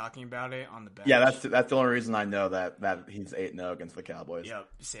Evans talking about it on the bench? Yeah, that's the only reason I know that he's 8-0 against the Cowboys. Yep,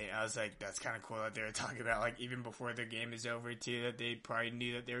 I was like, that's kind of cool that they were talking about like even before their game is over too, that they probably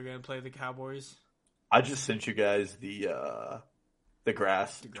knew that they were going to play the Cowboys. I just sent you guys the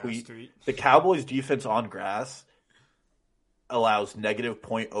grass tweet. The Cowboys defense on grass allows negative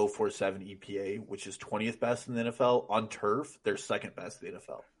 .047 EPA, which is 20th best in the NFL. On turf, they're second best in the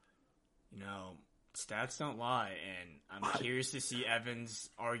NFL. Stats don't lie, and I'm curious to see Evan's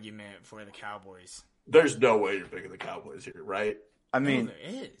argument for the Cowboys. There's no way you're picking the Cowboys here, right? I mean,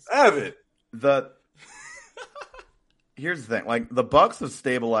 there is. Evan! Here's the thing. Like, the Bucks have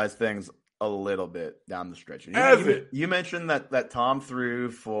stabilized things a little bit down the stretch. You mentioned that Tom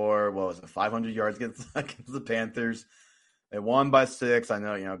threw for, 500 yards against the Panthers. They won by 6. I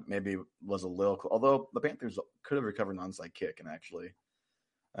know, maybe was a little, although the Panthers could have recovered an onside kick and actually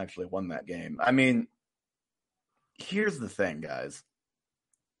won that game. I mean, here's the thing, guys.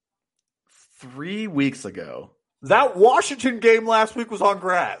 3 weeks ago, that Washington game last week was on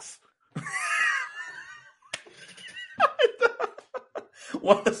grass.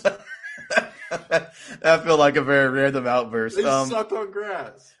 What was that? That felt like a very random outburst. They suck on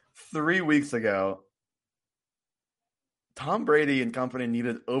grass. 3 weeks ago, Tom Brady and company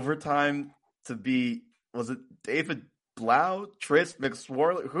needed overtime to beat, was it David Blau, Trace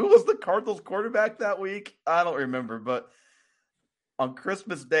McSorley? Who was the Cardinals quarterback that week? I don't remember, but on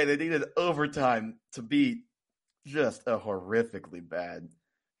Christmas Day, they needed overtime to beat just a horrifically bad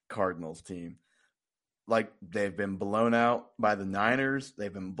Cardinals team. Like, they've been blown out by the Niners.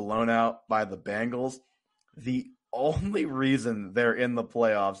 They've been blown out by the Bengals. The only reason they're in the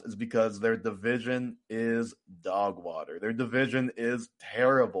playoffs is because their division is dog water. Their division is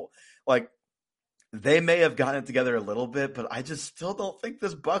terrible. Like, they may have gotten it together a little bit, but I just still don't think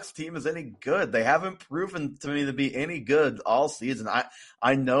this Bucs team is any good. They haven't proven to me to be any good all season.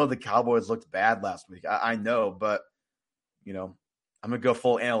 I know the Cowboys looked bad last week. I know, but, you know, I'm going to go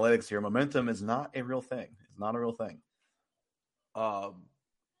full analytics here. Momentum is not a real thing. It's not a real thing.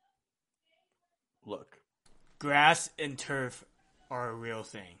 Look. Grass and turf are a real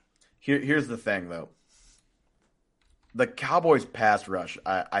thing. Here's the thing, though. The Cowboys' pass rush,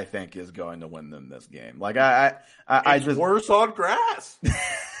 I think, is going to win them this game. Like I just worse on grass.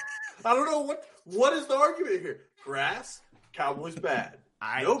 I don't know what is the argument here. Grass, Cowboys bad.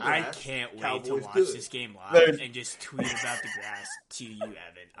 No grass, I can't wait Cowboys to watch good. this game live and just tweet about the grass to you,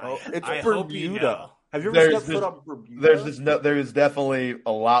 Evan. It's I Bermuda. hope you know. Have you ever stepped foot on Bermuda? There's definitely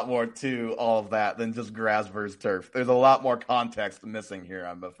a lot more to all of that than just grass versus turf. There's a lot more context missing here,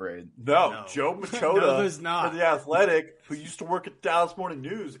 I'm afraid. No. Joe Machota No, there's not. for The Athletic, who used to work at Dallas Morning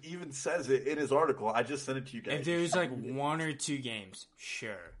News, even says it in his article. I just sent it to you guys. If there's like 1 or 2 games,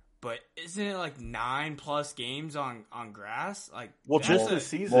 sure. But isn't it like 9+ games on grass? Like, just this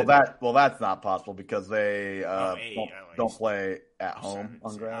season. Well, that's not possible because they don't play at home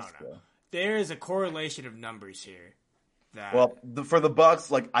on grass. There is a correlation of numbers here. For the Bucs,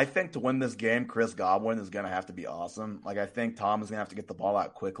 like, I think to win this game, Chris Godwin is going to have to be awesome. Like, I think Tom is going to have to get the ball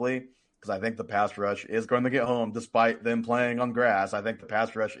out quickly because I think the pass rush is going to get home despite them playing on grass. I think the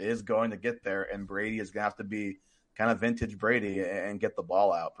pass rush is going to get there, and Brady is going to have to be kind of vintage Brady and get the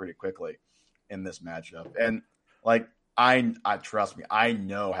ball out pretty quickly in this matchup. And, like, I trust me, I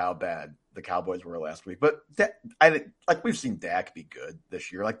know how bad the Cowboys were last week. But I think, like, we've seen Dak be good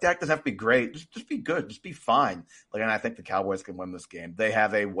this year. Like, Dak doesn't have to be great. Just be good. Just be fine. Like, and I think the Cowboys can win this game. They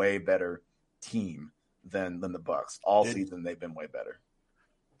have a way better team than the Bucs. All season, they've been way better.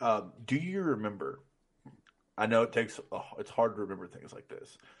 Do you remember? I know it's hard to remember things like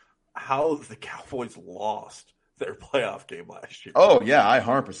this. How the Cowboys lost their playoff game last year. Oh, yeah, I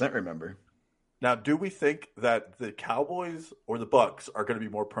 100% remember. Now, do we think that the Cowboys or the Bucs are going to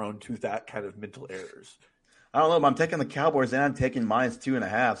be more prone to that kind of mental errors? I don't know, but I'm taking the Cowboys and I'm taking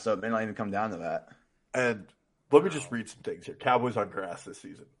 -2.5, so it may not even come down to that. And let me just read some things here. Cowboys on grass this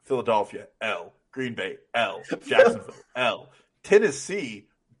season. Philadelphia, L. Green Bay, L. Jacksonville, L. Tennessee,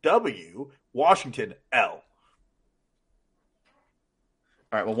 W. Washington, L.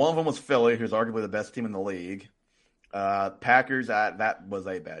 All right, well, one of them was Philly, who's arguably the best team in the league. Packers, that was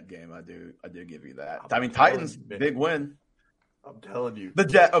a bad game. I do give you that. Titans, big win. I'm telling you.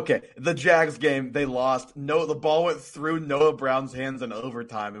 The Jags game, they lost. No, the ball went through Noah Brown's hands in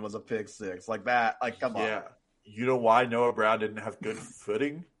overtime and was a pick six. Like that. Like, come on. Yeah. You know why Noah Brown didn't have good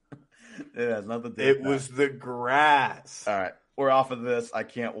footing? It has nothing to do with with that. It was the grass. All right. We're off of this. I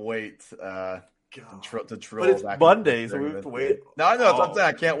can't wait to troll. But it's back Mondays, so we have to wait. No, I know. That's what I'm saying.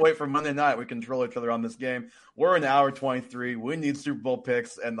 I can't wait for Monday night. We can troll each other on this game. We're in hour 23. We need Super Bowl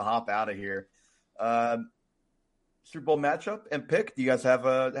picks and the hop out of here. Super Bowl matchup and pick. Do you guys have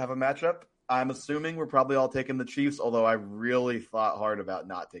a matchup? I'm assuming we're probably all taking the Chiefs, although I really thought hard about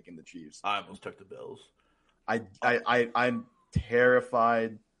not taking the Chiefs. I almost took the Bills. I'm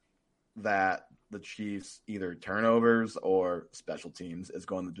terrified that the Chiefs either turnovers or special teams is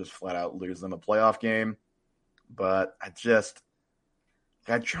going to just flat out lose them a playoff game. But I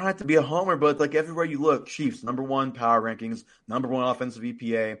tried to be a homer, but like everywhere you look, Chiefs, number 1 power rankings, number 1 offensive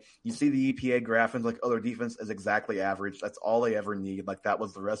EPA. You see the EPA graph and like, oh, their defense is exactly average. That's all they ever need. Like that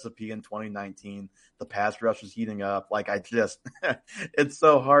was the recipe in 2019. The pass rush is heating up. Like it's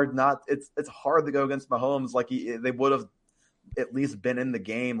so hard it's hard to go against Mahomes. Like they would have at least been in the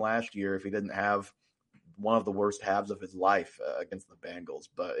game last year if he didn't have one of the worst halves of his life against the Bengals.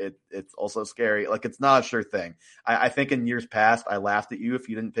 But it's also scary. Like it's not a sure thing. I think in years past, I laughed at you if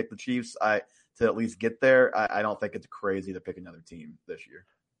you didn't pick the Chiefs to at least get there. I don't think it's crazy to pick another team this year.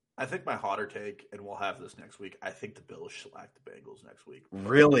 I think my hotter take, and we'll have this next week, I think the Bills shellac the Bengals next week.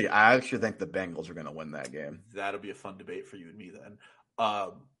 Really? I actually think the Bengals are going to win that game. That'll be a fun debate for you and me then.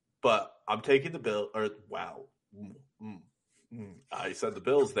 But I'm taking the Bills. Or wow. I said the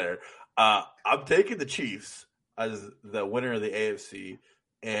Bills there. I'm taking the Chiefs as the winner of the AFC,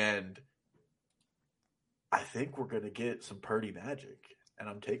 and I think we're going to get some Purdy magic. And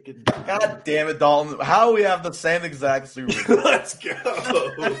I'm taking. God damn it, Dalton! How we have the same exact Super Bowl? Let's go.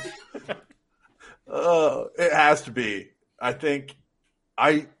 It has to be. I think.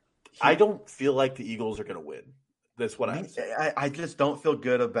 I don't feel like the Eagles are going to win. That's what I say. I just don't feel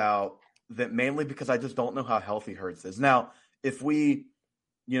good about that, mainly because I just don't know how healthy Hurts is. Now, if we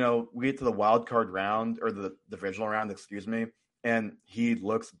get to the wild card round or the divisional round, and he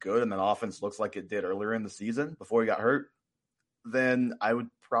looks good and that offense looks like it did earlier in the season before he got hurt, then I would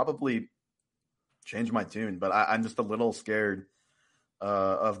probably change my tune. But I'm just a little scared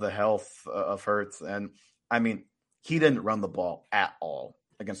of the health of Hurts. And, I mean, he didn't run the ball at all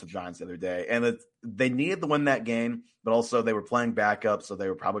against the Giants the other day. And they needed to win that game, but also they were playing backup, so they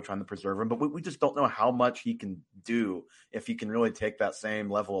were probably trying to preserve him. But we just don't know how much he can do if he can really take that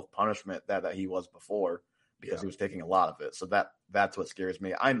same level of punishment that he was before, because he was taking a lot of it. So that's what scares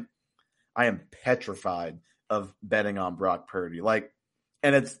me. I am petrified of betting on Brock Purdy.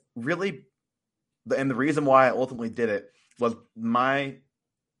 And it's really – and the reason why I ultimately did it was my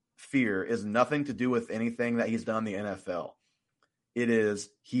fear is nothing to do with anything that he's done in the NFL. It is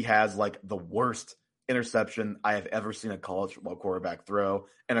he has the worst interception I have ever seen a college football quarterback throw,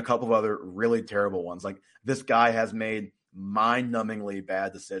 and a couple of other really terrible ones. This guy has made mind-numbingly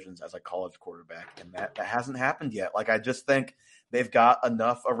bad decisions as a college quarterback, and that hasn't happened yet. I just think they've got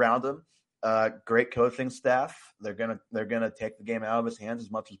enough around him. Great coaching staff. They're gonna take the game out of his hands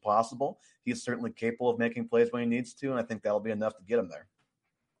as much as possible. He's certainly capable of making plays when he needs to, and I think that'll be enough to get him there.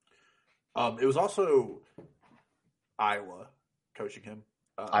 It was also Iowa coaching him.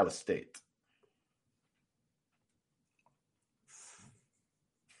 Iowa State.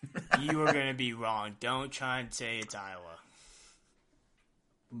 You are going to be wrong. Don't try and say it's Iowa.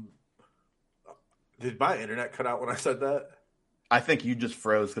 Did my internet cut out when I said that? I think you just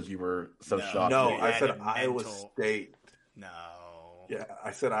froze because you were so shocked. No, I said Iowa State. No. Yeah,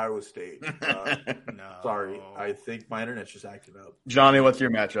 I said Iowa State. No. Sorry. I think my internet's just acting up. Johnny, what's your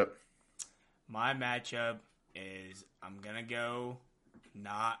matchup? My matchup is I'm going to go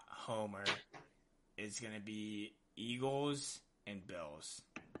not Homer. It's going to be Eagles and Bills.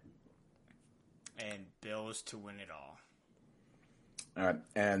 And Bills to win it all. All right.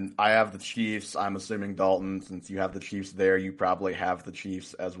 And I have the Chiefs. I'm assuming, Dalton, since you have the Chiefs there, you probably have the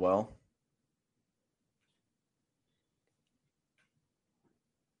Chiefs as well.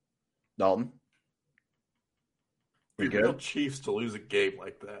 Dalton? We good? Chiefs to lose a game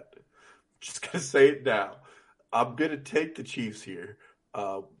like that. Just going to say it now. I'm going to take the Chiefs here.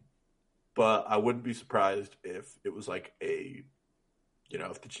 But I wouldn't be surprised if it was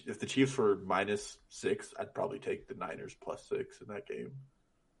if the Chiefs were -6, I'd probably take the Niners +6 in that game.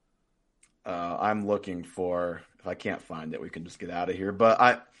 I'm looking for, if I can't find it, we can just get out of here.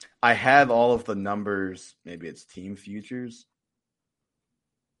 But I have all of the numbers, maybe it's team futures,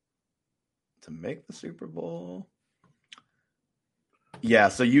 to make the Super Bowl. Yeah,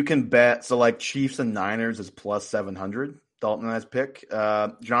 so you can bet. So Chiefs and Niners is +700. Dalton and I's pick.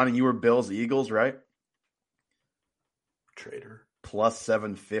 Johnny, you were Bills Eagles, right? Trader.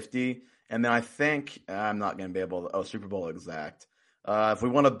 +750. And then I think I'm not going to be able to. Super Bowl exact. If we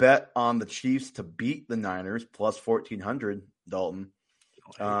want to bet on the Chiefs to beat the Niners, +1400. Dalton.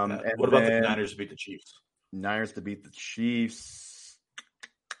 And what about the Niners to beat the Chiefs? Niners to beat the Chiefs.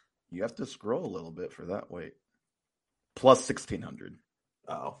 You have to scroll a little bit for that. Wait. +1600.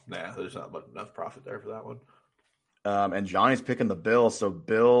 Oh, nah, there's not enough profit there for that one. And Johnny's picking the Bills, so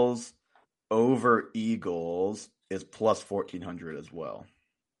Bills over Eagles is +1400 as well.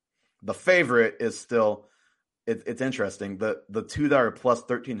 The favorite is still, it's interesting. The two that are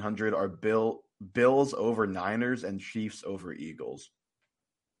 +1300 are Bills over Niners and Chiefs over Eagles.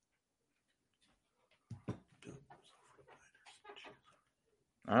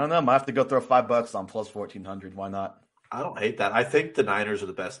 I don't know. Might have to go throw $5 on +1400. Why not? I don't hate that. I think the Niners are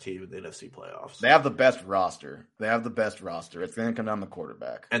the best team in the NFC playoffs. They have the best roster. It's going to come down the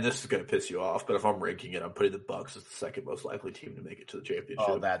quarterback. And this is going to piss you off, but if I'm ranking it, I'm putting the Bucs as the second most likely team to make it to the championship.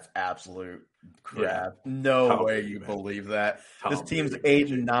 Oh, that's absolute crap. Yeah. No way you believe that. This team's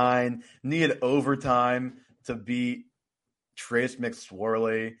 8-9, needed overtime to beat Trace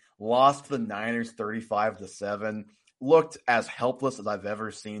McSorley, lost to the Niners 35-7. Looked as helpless as I've ever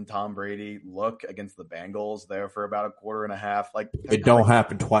seen Tom Brady look against the Bengals there for about a quarter and a half. It don't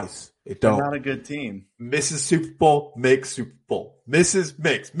happen twice. It don't. They're not a good team. Mrs. Super Bowl makes Super Bowl. Mrs.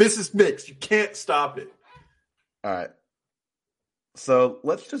 Mix. You can't stop it. All right. So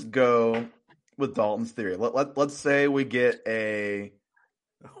let's just go with Dalton's theory. Let's say we get a,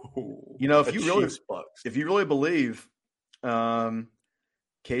 if you really believe,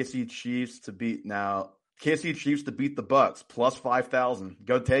 KC Chiefs to beat the Bucks plus 5,000.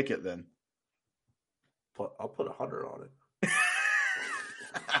 Go take it then. I'll put 100 on it.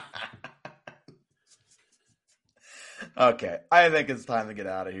 Okay, I think it's time to get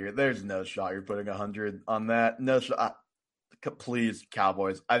out of here. There's no shot you're putting 100 on that. No shot. Please,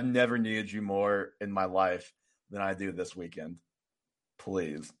 Cowboys. I've never needed you more in my life than I do this weekend.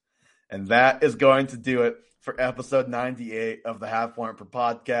 Please. And that is going to do it for episode 98 of the Half Point Per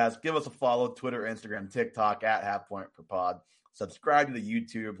Podcast. Give us a follow, Twitter, Instagram, TikTok at Half Point Per Pod. Subscribe to the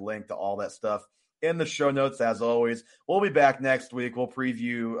YouTube, link to all that stuff in the show notes as always. We'll be back next week. We'll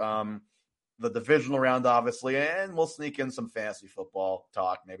preview the divisional round, obviously, and we'll sneak in some fantasy football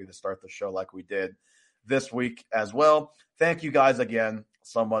talk maybe to start the show like we did this week as well. Thank you guys again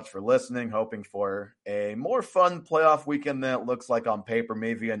so much for listening, hoping for a more fun playoff weekend than it looks like on paper.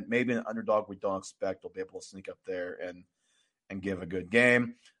 Maybe an underdog we don't expect will be able to sneak up there and give a good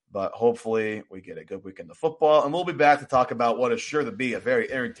game. But hopefully we get a good weekend of football, and we'll be back to talk about what is sure to be a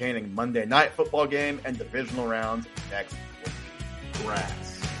very entertaining Monday night football game and divisional round next week.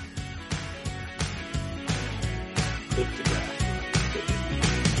 Grass. Hit the grass.